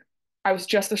organizer. I was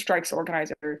just a strikes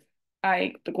organizer.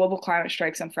 The global climate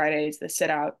strikes on Fridays, the sit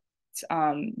outs,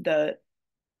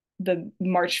 the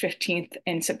March 15th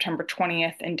and September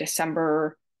 20th and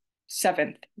December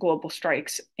 7th global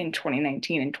strikes in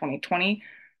 2019 and 2020.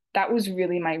 That was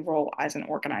really my role as an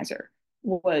organizer,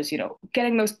 was,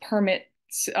 getting those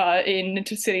permits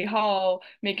into City Hall,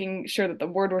 making sure that the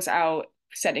word was out,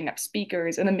 setting up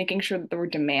speakers, and then making sure that there were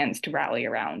demands to rally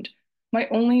around. My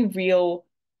only real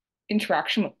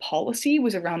interaction with policy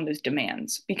was around those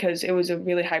demands, because it was a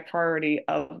really high priority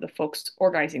of the folks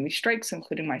organizing these strikes,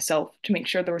 including myself, to make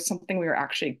sure there was something we were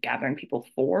actually gathering people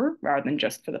for, rather than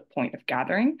just for the point of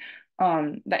gathering,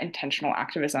 that intentional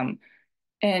activism.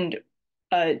 And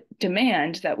a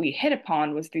demand that we hit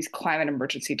upon was these climate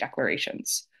emergency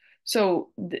declarations. So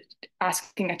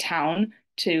asking a town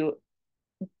to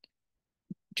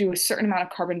do a certain amount of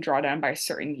carbon drawdown by a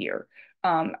certain year,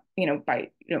 by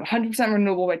 100%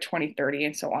 renewable by 2030,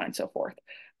 and so on and so forth.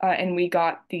 And we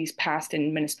got these passed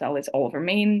in municipalities all over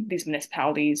Maine. These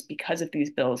municipalities, because of these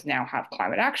bills, now have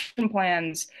climate action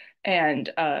plans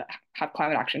and have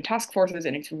climate action task forces,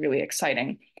 and it's really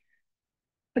exciting.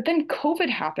 But then COVID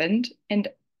happened, and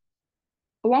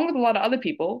along with a lot of other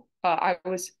people, I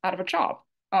was out of a job.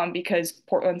 Because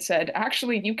Portland said,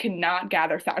 actually, you cannot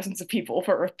gather thousands of people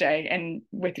for Earth Day and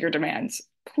with your demands.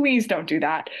 Please don't do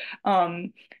that.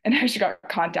 And I actually got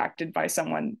contacted by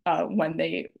someone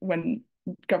when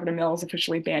Governor Mills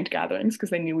officially banned gatherings, because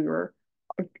they knew we were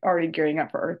already gearing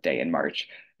up for Earth Day in March.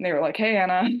 And they were like, hey,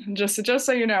 Anna, just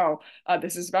so you know,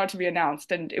 this is about to be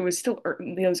announced. And it was still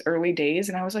those early days.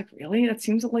 And I was like, really? That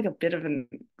seems like a bit of an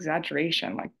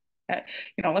exaggeration. Like,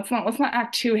 let's not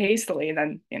act too hastily. And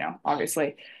then,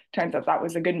 obviously turns out that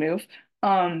was a good move.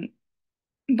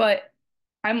 But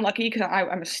I'm lucky because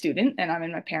I'm a student and I'm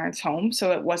in my parents' home.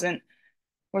 So it wasn't,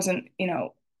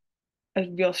 a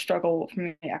real struggle for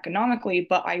me economically,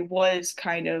 but I was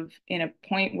kind of in a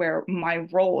point where my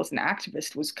role as an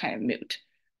activist was kind of moot.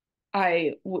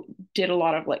 I did a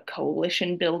lot of like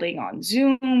coalition building on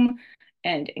Zoom,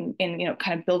 and in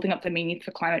kind of building up the Maine Youth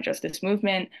for Climate Justice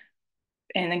movement,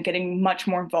 and then getting much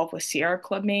more involved with Sierra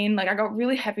Club Maine, like I got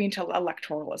really heavy into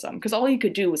electoralism because all you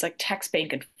could do was like text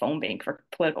bank and phone bank for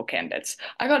political candidates.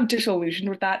 I got disillusioned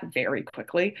with that very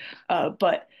quickly,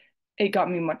 but it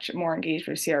got me much more engaged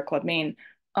with Sierra Club Maine.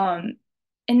 And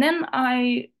then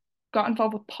I got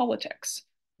involved with politics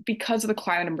because of the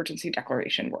climate emergency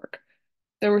declaration work.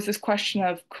 There was this question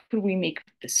of could we make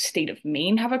the state of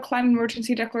Maine have a climate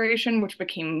emergency declaration, which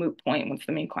became a moot point once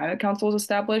the Maine Climate Council was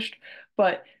established.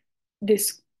 But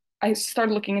this I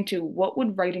started looking into what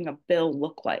would writing a bill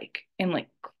look like, and like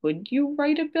could you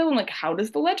write a bill, and like how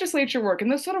does the legislature work,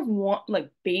 and those sort of like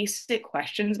basic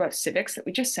questions about civics that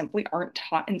we just simply aren't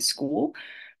taught in school,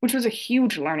 which was a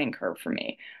huge learning curve for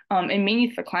me. And Maine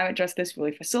Youth for Climate Justice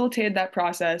really facilitated that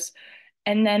process.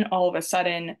 And then all of a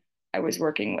sudden I was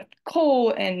working with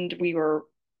Cole and we were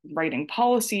writing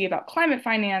policy about climate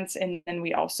finance. And then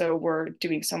we also were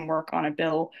doing some work on a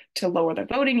bill to lower the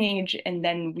voting age. And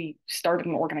then we started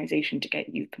an organization to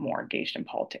get youth more engaged in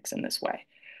politics in this way.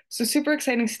 So super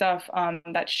exciting stuff,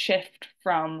 that shift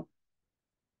from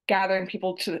gathering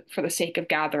people for the sake of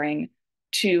gathering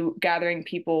to gathering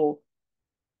people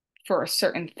for a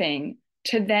certain thing,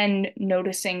 to then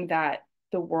noticing that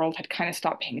the world had kind of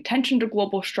stopped paying attention to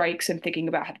global strikes and thinking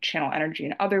about how to channel energy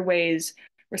in other ways,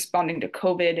 responding to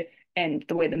COVID and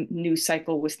the way the news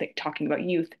cycle was talking about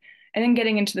youth, and then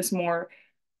getting into this more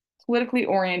politically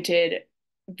oriented,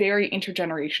 very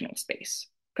intergenerational space.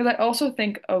 Because I also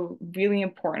think a really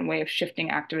important way of shifting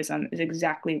activism is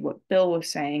exactly what Bill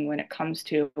was saying when it comes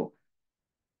to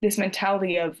this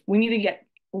mentality of we need to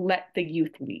let the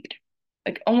youth lead,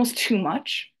 like almost too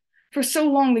much. For so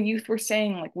long, the youth were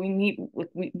saying like we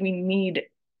need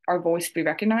our voice to be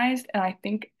recognized, and I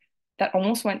think that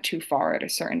almost went too far at a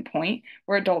certain point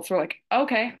where adults were like,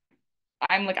 okay,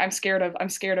 I'm scared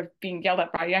of being yelled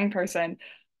at by a young person.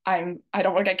 I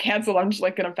don't want to get canceled. I'm just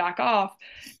like gonna back off,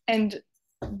 and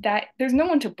that there's no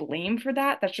one to blame for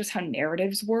that. That's just how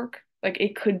narratives work. Like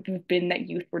it could have been that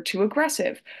youth were too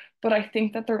aggressive, but I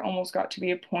think that there almost got to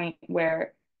be a point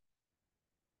where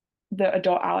the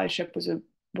adult allyship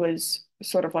was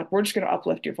sort of like we're just going to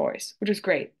uplift your voice, which is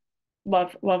great.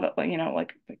 Love it,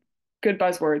 like good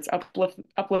buzzwords,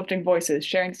 uplifting voices,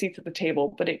 sharing seats at the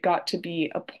table. But it got to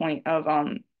be a point of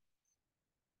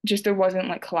just there wasn't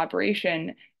like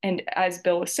collaboration. And as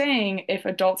Bill was saying, if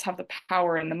adults have the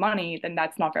power and the money, then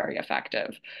that's not very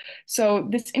effective. So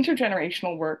this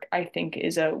intergenerational work, I think,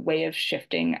 is a way of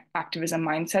shifting activism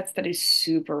mindsets that is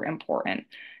super important.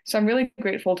 So I'm really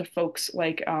grateful to folks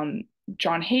like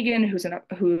John Hagan,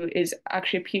 who is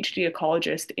actually a PhD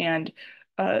ecologist, and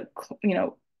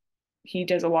he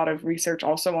does a lot of research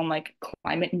also on like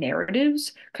climate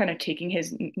narratives, kind of taking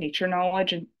his nature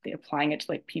knowledge and applying it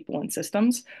to like people and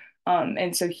systems.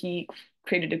 And so he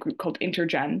created a group called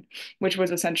Intergen, which was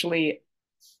essentially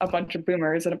a bunch of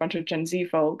boomers and a bunch of Gen Z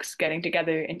folks getting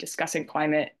together and discussing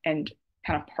climate and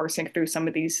kind of parsing through some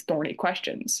of these thorny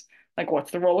questions. Like,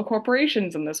 what's the role of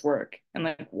corporations in this work? And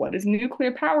like, what does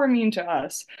nuclear power mean to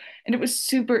us? And it was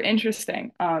super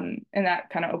interesting. And that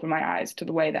kind of opened my eyes to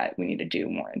the way that we need to do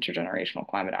more intergenerational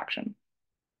climate action.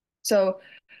 So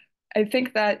I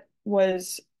think that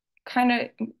was kind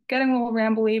of getting a little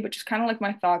rambly, but just kind of like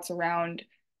my thoughts around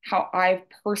how I've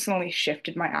personally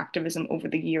shifted my activism over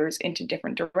the years into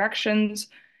different directions,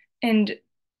 and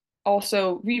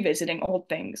also revisiting old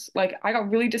things. Like I got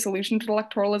really disillusioned with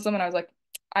electoralism and I was like,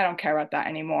 I don't care about that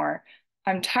anymore.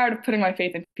 I'm tired of putting my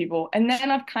faith in people. And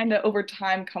then I've kind of over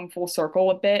time come full circle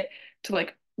a bit to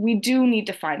like, we do need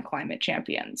to find climate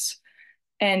champions.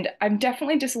 And I'm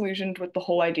definitely disillusioned with the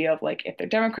whole idea of like, if they're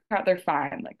Democrat, they're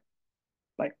fine. Like,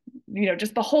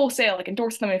 just the wholesale, like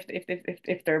endorse them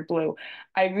if they're blue.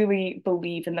 I really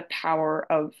believe in the power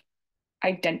of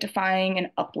identifying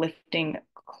and uplifting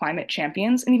climate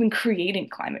champions and even creating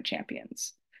climate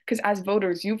champions. Because as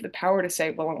voters, you have the power to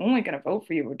say, well, I'm only going to vote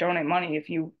for you or donate money if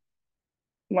you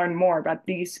learn more about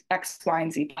these X, Y,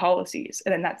 and Z policies.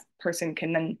 And then that person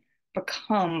can then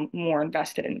become more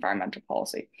invested in environmental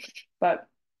policy. But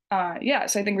so I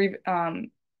think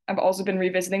I've also been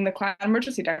revisiting the climate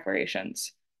emergency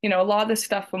declarations. A lot of the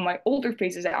stuff from my older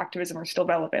phases of activism are still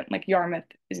relevant. Like Yarmouth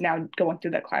is now going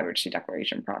through that climate emergency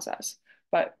declaration process.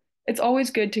 But it's always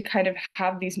good to kind of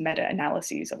have these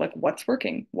meta-analyses of like what's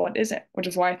working, what isn't, which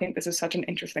is why I think this is such an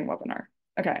interesting webinar.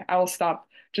 Okay, I will stop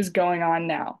just going on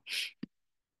now.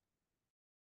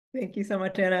 Thank you so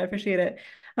much, Anna. I appreciate it.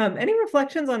 Any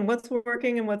reflections on what's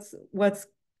working and what's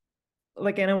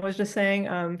like Anna was just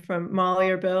saying, from Molly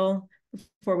or Bill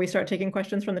before we start taking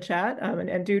questions from the chat?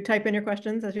 And do type in your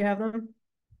questions as you have them.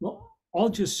 Well, I'll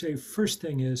just say first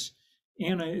thing is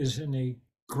Anna is in a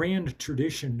grand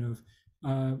tradition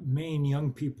of Maine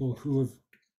young people who have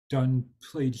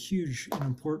played huge and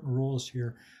important roles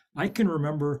here. I can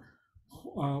remember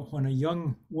when a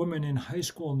young woman in high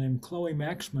school named Chloe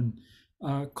Maxman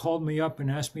called me up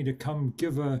and asked me to come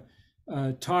give a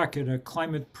talk at a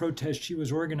climate protest she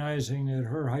was organizing at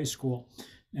her high school.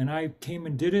 And I came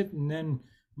and did it. And then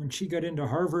when she got into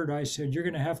Harvard, I said, "You're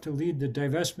going to have to lead the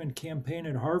divestment campaign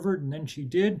at Harvard." And then she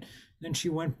did. Then she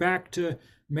went back to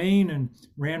Maine and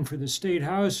ran for the state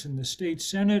house and the state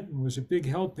senate and was a big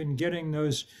help in getting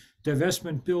those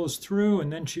divestment bills through.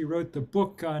 And then she wrote the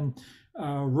book on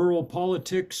rural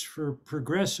politics for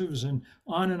progressives, and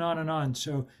on and on and on.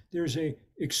 So there's a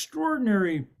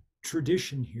extraordinary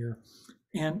tradition here.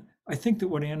 And I think that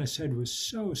what Anna said was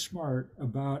so smart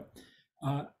about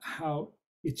how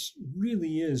it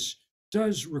really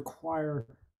does require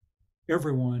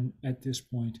everyone at this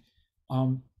point.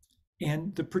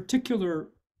 And the particular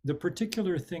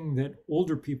thing that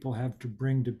older people have to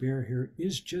bring to bear here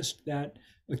is just that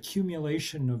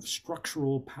accumulation of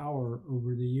structural power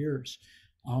over the years.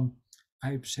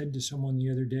 I said to someone the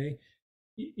other day,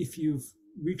 if you've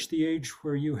reached the age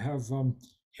where you have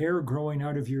hair growing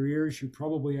out of your ears, you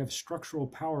probably have structural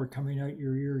power coming out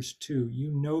your ears too.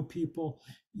 You know people,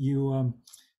 you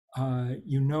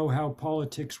know how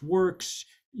politics works,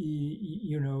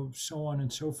 you know, so on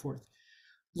and so forth.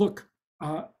 Look,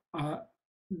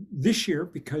 this year,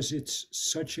 because it's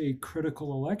such a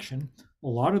critical election, a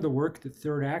lot of the work that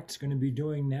Third Act is going to be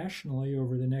doing nationally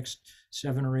over the next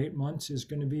 7 or 8 months is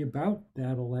going to be about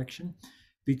that election,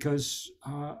 because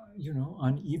you know,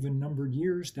 on even numbered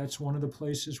years, that's one of the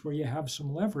places where you have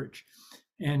some leverage.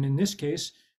 And in this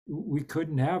case, we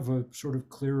couldn't have a sort of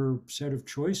clearer set of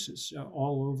choices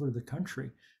all over the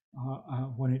country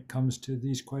when it comes to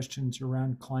these questions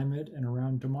around climate and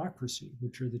around democracy,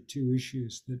 which are the two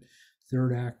issues that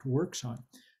Third Act works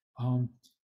on.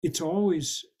 It's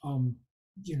always,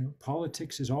 you know,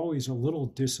 politics is always a little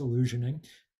disillusioning.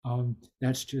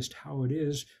 That's just how it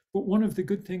is. But one of the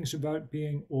good things about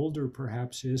being older,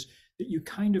 perhaps, is that you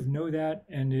kind of know that,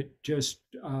 and it just,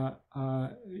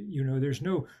 you know, there's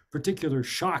no particular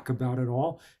shock about it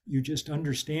all. You just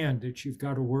understand that you've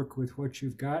got to work with what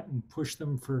you've got and push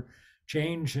them for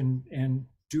change and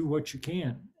do what you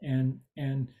can.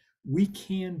 And we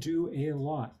can do a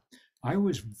lot. I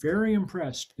was very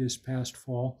impressed this past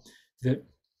fall that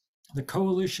the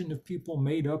coalition of people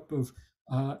made up of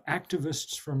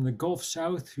activists from the Gulf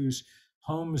South, whose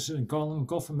homes in the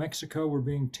Gulf of Mexico were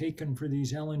being taken for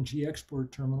these LNG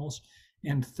export terminals,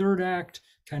 and Third Act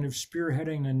kind of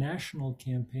spearheading a national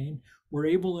campaign, were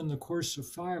able in the course of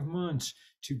 5 months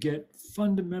to get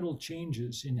fundamental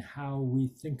changes in how we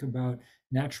think about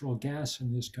natural gas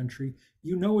in this country.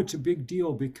 You know it's a big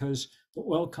deal because the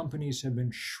oil companies have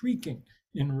been shrieking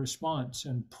in response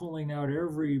and pulling out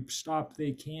every stop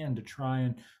they can to try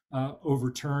and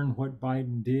overturn what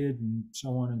Biden did and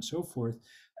so on and so forth.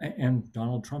 And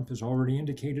Donald Trump has already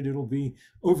indicated it'll be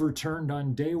overturned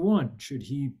on day one should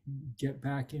he get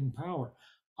back in power.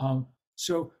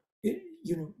 So,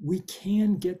 you know, we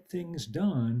can get things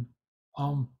done,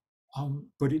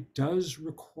 but it does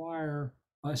require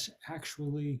us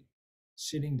actually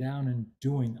sitting down and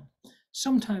doing them.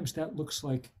 Sometimes that looks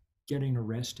like getting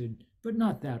arrested, but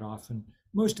not that often.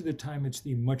 Most of the time, it's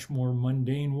the much more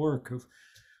mundane work of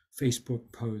Facebook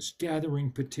posts,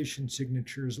 gathering petition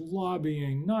signatures,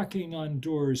 lobbying, knocking on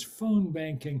doors, phone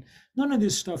banking. None of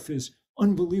this stuff is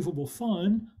unbelievable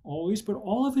fun always, but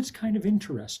all of it's kind of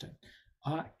interesting.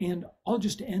 And I'll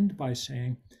just end by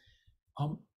saying,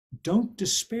 don't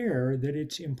despair that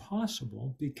it's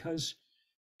impossible, because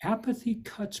apathy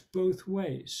cuts both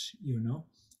ways, you know.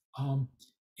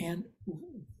 And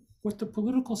what the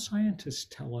political scientists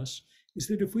tell us is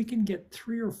that if we can get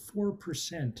 3 or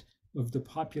 4% of the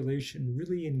population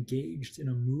really engaged in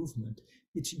a movement,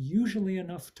 it's usually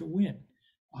enough to win.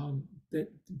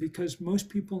 Because most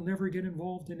people never get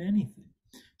involved in anything.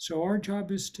 So our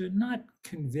job is to not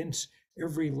convince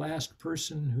every last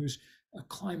person who's a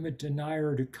climate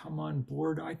denier to come on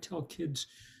board. I tell kids,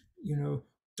 you know,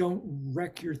 don't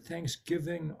wreck your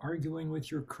Thanksgiving arguing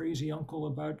with your crazy uncle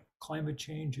about climate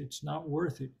change. It's not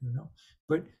worth it, you know.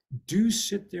 But do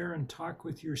sit there and talk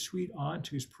with your sweet aunt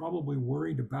who's probably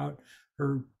worried about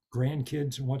her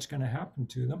grandkids and what's going to happen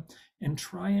to them, and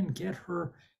try and get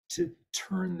her to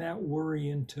turn that worry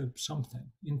into something,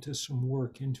 into some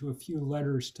work, into a few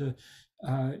letters to,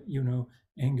 you know,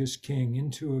 Angus King,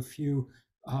 into a few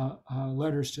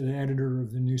letters to the editor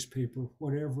of the newspaper,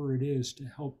 whatever it is, to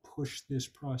help push this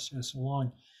process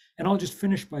along. And I'll just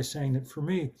finish by saying that for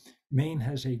me, Maine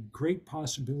has a great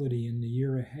possibility in the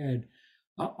year ahead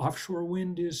Offshore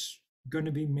wind is going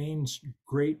to be Maine's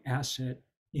great asset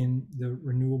in the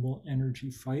renewable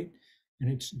energy fight,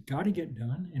 and it's got to get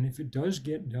done. And if it does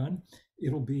get done,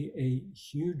 it'll be a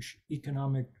huge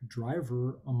economic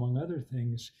driver, among other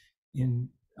things, in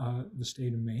the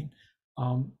state of Maine.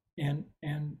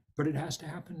 But it has to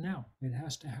happen now. It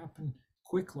has to happen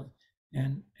quickly.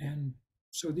 And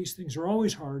so these things are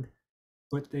always hard,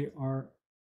 but they are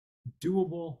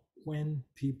doable when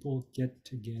people get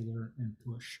together and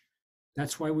push.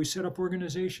 That's why we set up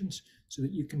organizations, so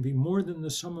that you can be more than the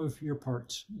sum of your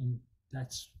parts. And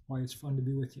that's why it's fun to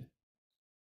be with you.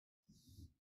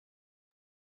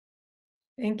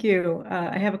 Thank you.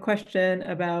 I have a question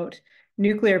about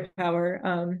nuclear power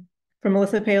from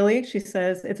Melissa Paley. She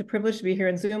says, it's a privilege to be here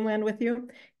in Zoom land with you.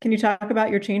 Can you talk about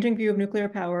your changing view of nuclear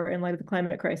power in light of the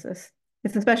climate crisis?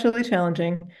 It's especially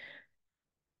challenging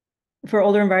for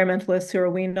older environmentalists who are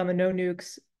weaned on no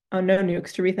nukes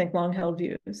to rethink long-held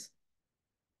views.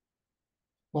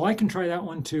 Well, I can try that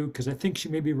one too, because I think she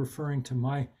may be referring to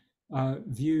my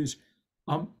views.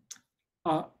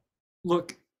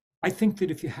 Look, I think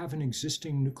that if you have an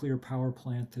existing nuclear power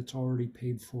plant that's already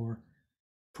paid for,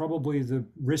 probably the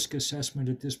risk assessment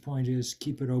at this point is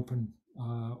keep it open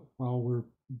while we're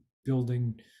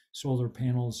building solar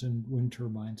panels and wind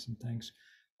turbines and things.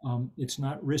 It's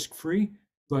not risk-free,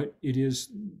 but it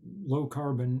is low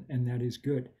carbon, and that is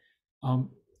good. In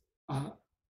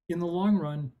the long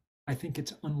run, I think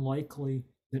it's unlikely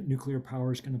that nuclear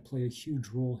power is going to play a huge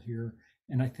role here.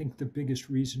 And I think the biggest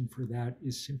reason for that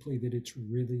is simply that it's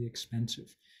really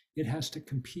expensive. It has to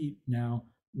compete now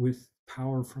with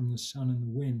power from the sun and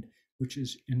the wind, which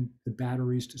is in the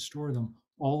batteries to store them,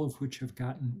 all of which have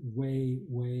gotten way,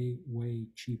 way, way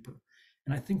cheaper.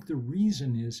 And I think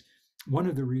one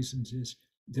of the reasons is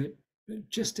that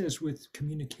just as with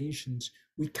communications,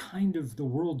 the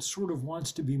world sort of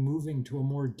wants to be moving to a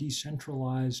more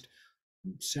decentralized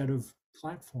set of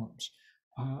platforms.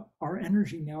 Our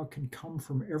energy now can come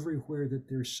from everywhere that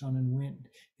there's sun and wind.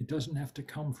 It doesn't have to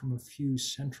come from a few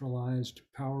centralized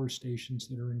power stations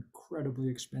that are incredibly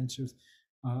expensive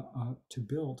to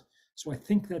build. So I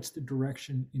think that's the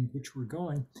direction in which we're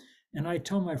going. And I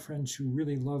tell my friends who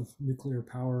really love nuclear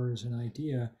power as an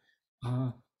idea,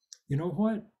 you know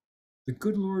what? The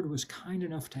good Lord was kind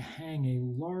enough to hang a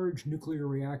large nuclear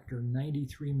reactor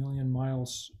 93 million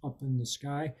miles up in the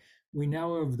sky. We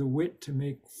now have the wit to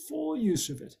make full use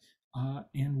of it,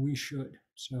 and we should.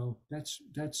 So that's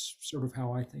sort of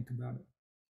how I think about it.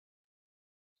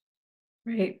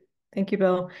 Great. Thank you,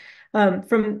 Bill.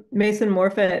 From Mason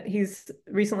Morfitt, he's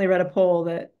recently read a poll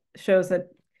that shows that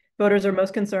voters are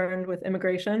most concerned with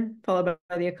immigration, followed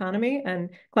by the economy,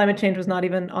 and climate change was not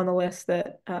even on the list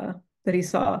that he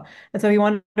saw. And so he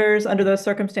wonders, under those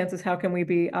circumstances, how can we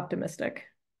be optimistic?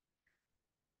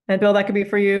 And Bill, that could be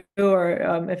for you, or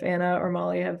if Anna or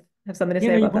Molly have something to say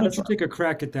about that as well. Why don't you take a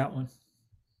crack at that one?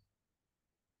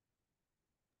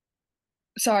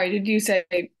 Sorry, did you say?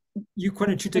 Why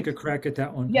don't you take a crack at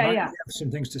that one? Yeah, I yeah. have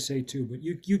some things to say too, but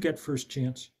you get first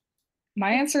chance.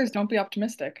 My answer is don't be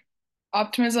optimistic.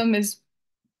 Optimism is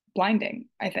blinding,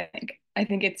 I think. I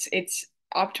think it's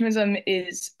optimism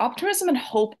and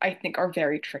hope, I think, are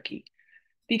very tricky,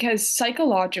 because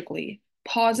psychologically,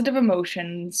 positive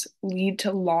emotions lead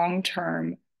to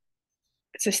long-term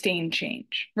sustained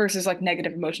change, versus like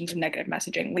negative emotions and negative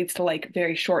messaging leads to like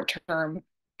very short-term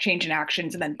change in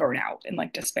actions and then burnout and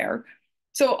like despair.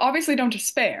 So obviously don't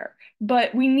despair,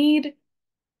 but we need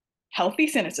healthy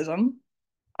cynicism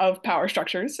of power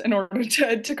structures in order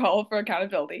to call for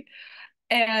accountability,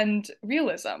 and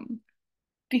realism,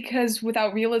 because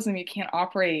without realism you can't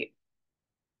operate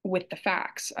with the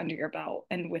facts under your belt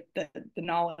and with the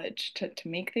knowledge to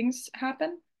make things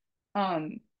happen.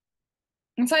 And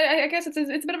so I guess it's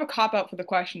a bit of a cop out for the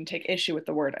question, take issue with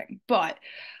the wording, but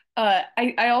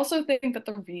I also think that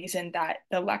the reason that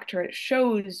the electorate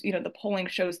shows, the polling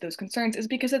shows those concerns is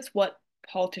because it's what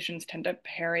politicians tend to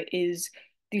parrot, is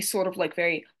these sort of like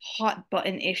very hot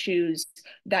button issues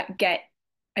that get,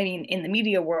 in the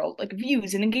media world, like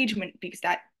views and engagement, because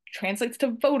that translates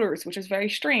to voters, which is very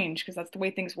strange because that's the way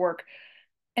things work.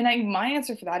 And my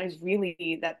answer for that is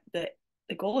really that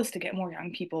the goal is to get more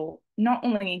young people not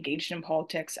only engaged in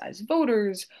politics as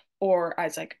voters or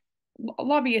as like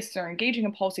lobbyists are engaging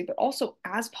in policy, but also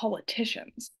as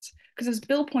politicians. Because as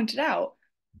Bill pointed out,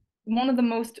 one of the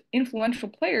most influential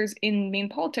players in Maine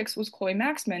politics was Chloe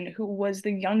Maxman, who was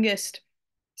the youngest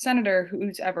senator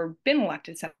who's ever been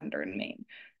elected senator in Maine.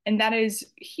 And that is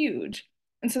huge.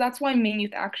 And so that's why Maine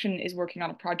Youth Action is working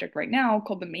on a project right now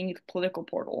called the Maine Youth Political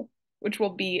Portal, which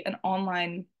will be an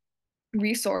online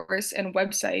resource and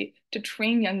website to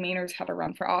train young Mainers how to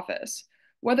run for office.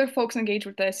 whether folks engage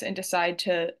with this and decide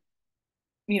to,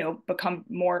 become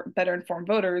better informed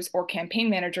voters or campaign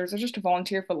managers or just to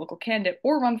volunteer for a local candidate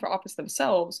or run for office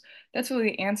themselves, that's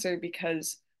really the answer.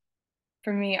 Because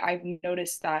for me, I've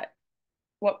noticed that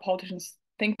what politicians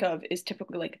think of is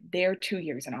typically like they're 2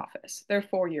 years in office, they're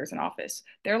 4 years in office,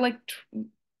 they're like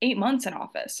 8 months in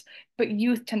office. But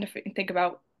youth tend to think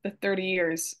about the 30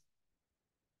 years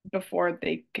before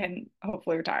they can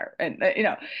hopefully retire,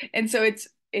 and so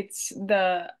it's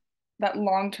that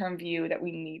long-term view that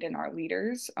we need in our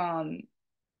leaders, and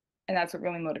that's what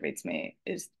really motivates me,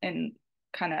 is and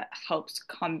kind of helps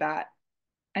combat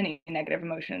any negative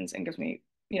emotions and gives me,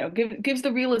 gives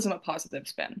the realism a positive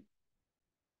spin.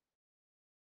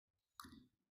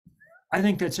 I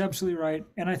think that's absolutely right.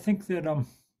 And I think that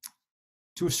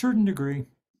to a certain degree,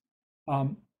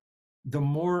 the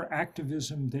more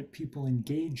activism that people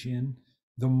engage in,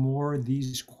 the more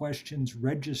these questions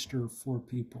register for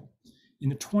people. In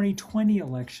the 2020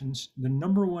 elections, the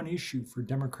number one issue for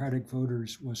Democratic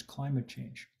voters was climate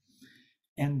change.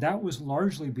 And that was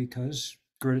largely because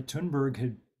Greta Thunberg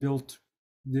had built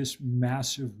this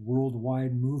massive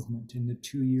worldwide movement in the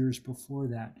 2 years before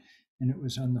that. And it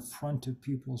was on the front of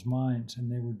people's minds,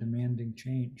 and they were demanding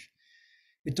change.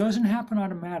 It doesn't happen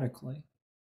automatically,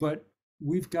 but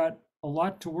we've got a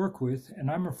lot to work with, and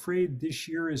I'm afraid this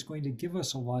year is going to give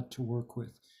us a lot to work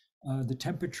with. The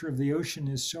temperature of the ocean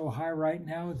is so high right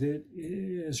now that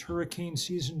as hurricane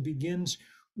season begins,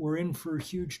 we're in for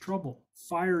huge trouble.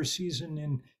 Fire season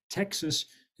in Texas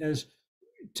has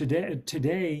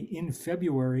today in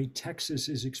February, Texas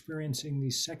is experiencing the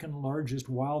second largest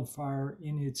wildfire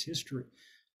in its history.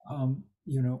 On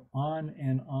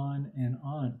and on and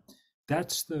on.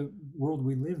 That's the world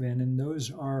we live in, and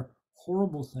those are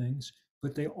horrible things,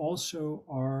 but they also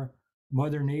are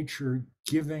Mother Nature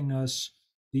giving us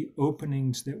the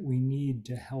openings that we need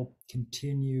to help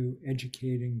continue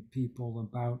educating people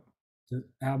about the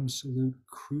absolute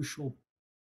crucial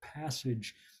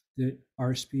passage that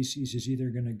our species is either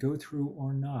going to go through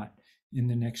or not in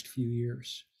the next few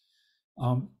years.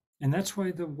 And that's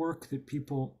why the work that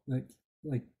people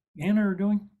like Anna are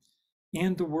doing,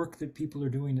 and the work that people are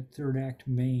doing at Third Act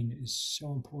Maine, is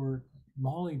so important.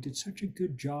 Molly did such a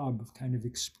good job of kind of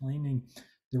explaining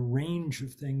the range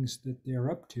of things that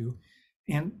they're up to.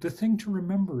 And the thing to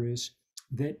remember is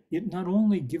that it not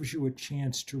only gives you a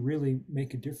chance to really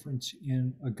make a difference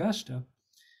in Augusta,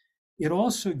 it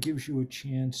also gives you a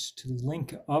chance to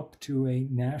link up to a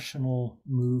national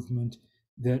movement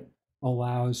that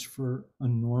allows for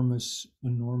enormous,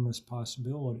 enormous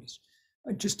possibilities.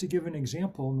 Just to give an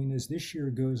example, I mean, as this year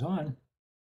goes on,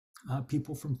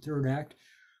 people from Third Act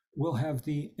will have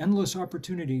the endless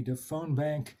opportunity to phone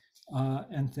bank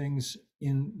and things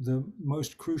in the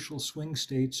most crucial swing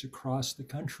states across the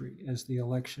country as the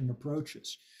election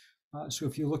approaches. So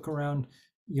if you look around,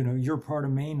 your part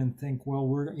of Maine and think,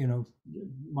 well,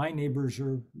 my neighbors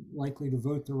are likely to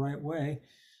vote the right way,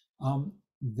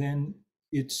 then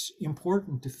it's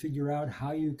important to figure out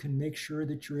how you can make sure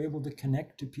that you're able to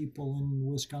connect to people in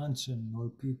Wisconsin or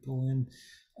people in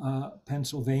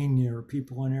Pennsylvania or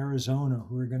people in Arizona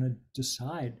who are going to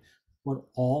decide what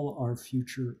all our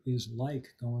future is like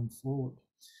going forward.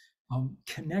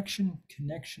 Connection,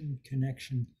 connection,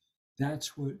 connection.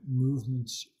 That's what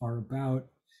movements are about.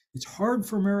 It's hard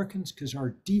for Americans because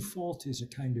our default is a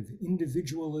kind of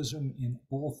individualism in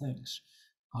all things.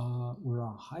 We're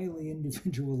a highly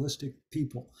individualistic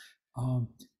people.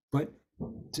 But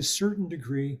to a certain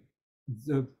degree,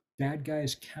 the bad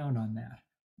guys count on that,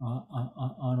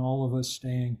 on all of us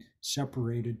staying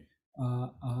separated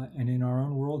and in our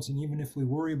own worlds. And even if we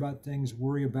worry about things,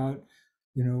 worry about,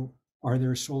 are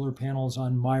there solar panels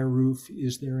on my roof?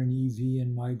 Is there an EV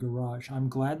in my garage? I'm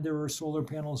glad there are solar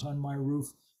panels on my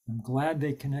roof. I'm glad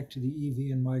they connect to the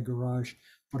EV in my garage,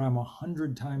 but I'm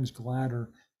 100 times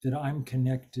gladder that I'm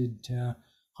connected to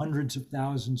hundreds of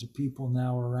thousands of people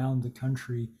now around the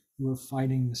country who are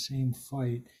fighting the same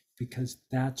fight, because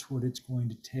that's what it's going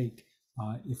to take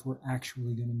if we're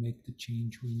actually going to make the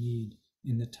change we need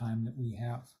in the time that we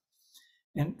have.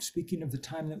 And speaking of the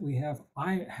time that we have,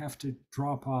 I have to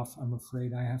drop off, I'm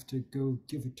afraid. I have to go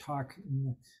give a talk.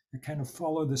 I kind of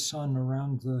follow the sun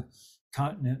around the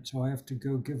continent, so I have to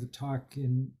go give a talk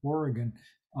in Oregon.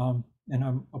 And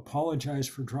I apologize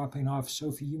for dropping off.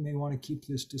 Sophie, you may want to keep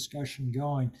this discussion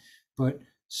going, but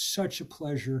such a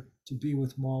pleasure to be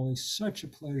with Molly, such a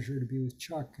pleasure to be with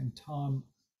Chuck and Tom,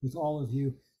 with all of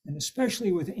you, and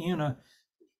especially with Anna.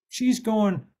 She's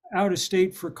going out of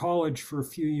state for college for a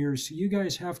few years, so you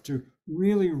guys have to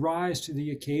really rise to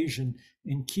the occasion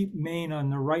and keep Maine on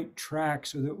the right track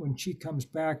so that when she comes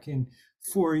back in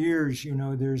 4 years,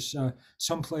 there's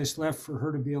someplace left for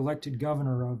her to be elected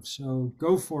governor of. So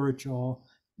go for it, y'all.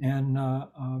 And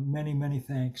many, many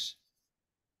thanks.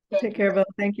 Take care, Bill.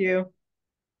 Thank you.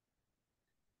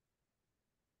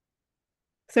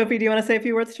 Sophie, do you want to say a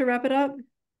few words to wrap it up?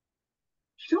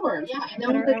 Sure. Yeah, I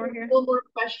know that there's still more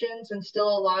questions and still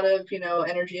a lot of,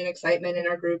 energy and excitement in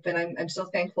our group. And I'm so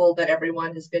thankful that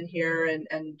everyone has been here and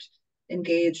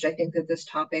engaged. I think that this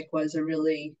topic was a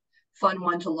really fun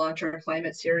one to launch our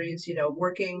climate series,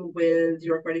 working with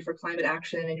York Ready for Climate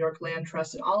Action and York Land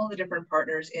Trust and all of the different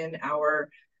partners in our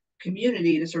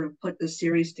community to sort of put this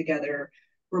series together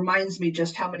reminds me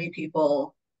just how many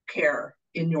people care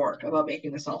in York about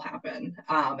making this all happen.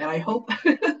 And I hope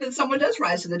that someone does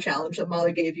rise to the challenge that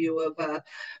Molly gave you of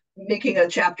making a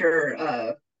chapter,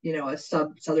 a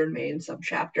Southern Maine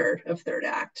sub-chapter of Third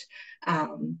Act.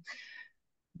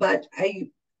 But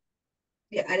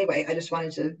anyway, I just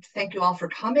wanted to thank you all for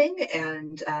coming.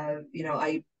 And,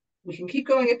 we can keep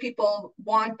going if people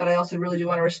want, but I also really do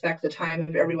want to respect the time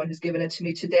of everyone who's given it to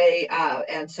me today.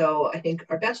 And so I think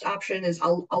our best option is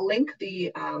I'll link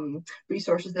the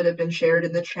resources that have been shared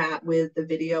in the chat with the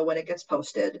video when it gets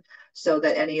posted so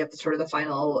that any of the sort of the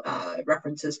final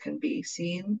references can be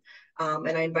seen.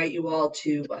 And I invite you all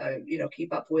to,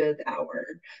 keep up with our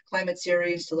climate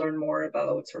series to learn more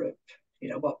about sort of,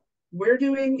 what we're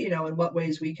doing, in what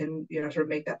ways we can, sort of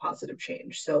make that positive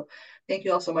change. So thank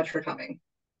you all so much for coming.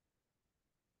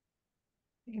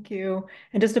 Thank you.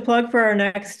 And just a plug for our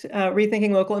next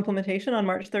Rethinking Local implementation on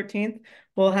March 13th,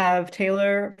 we'll have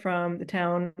Taylor from the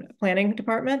town planning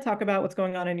department talk about what's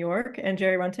going on in York, and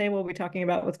Jerry Runte will be talking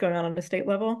about what's going on the state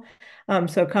level.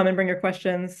 So come and bring your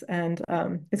questions, and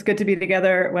it's good to be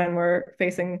together when we're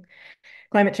facing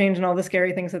climate change and all the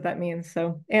scary things that means.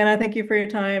 So Anna, thank you for your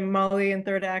time. Molly and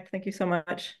Third Act, thank you so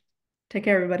much. Take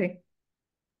care, everybody.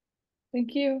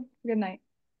 Thank you. Good night.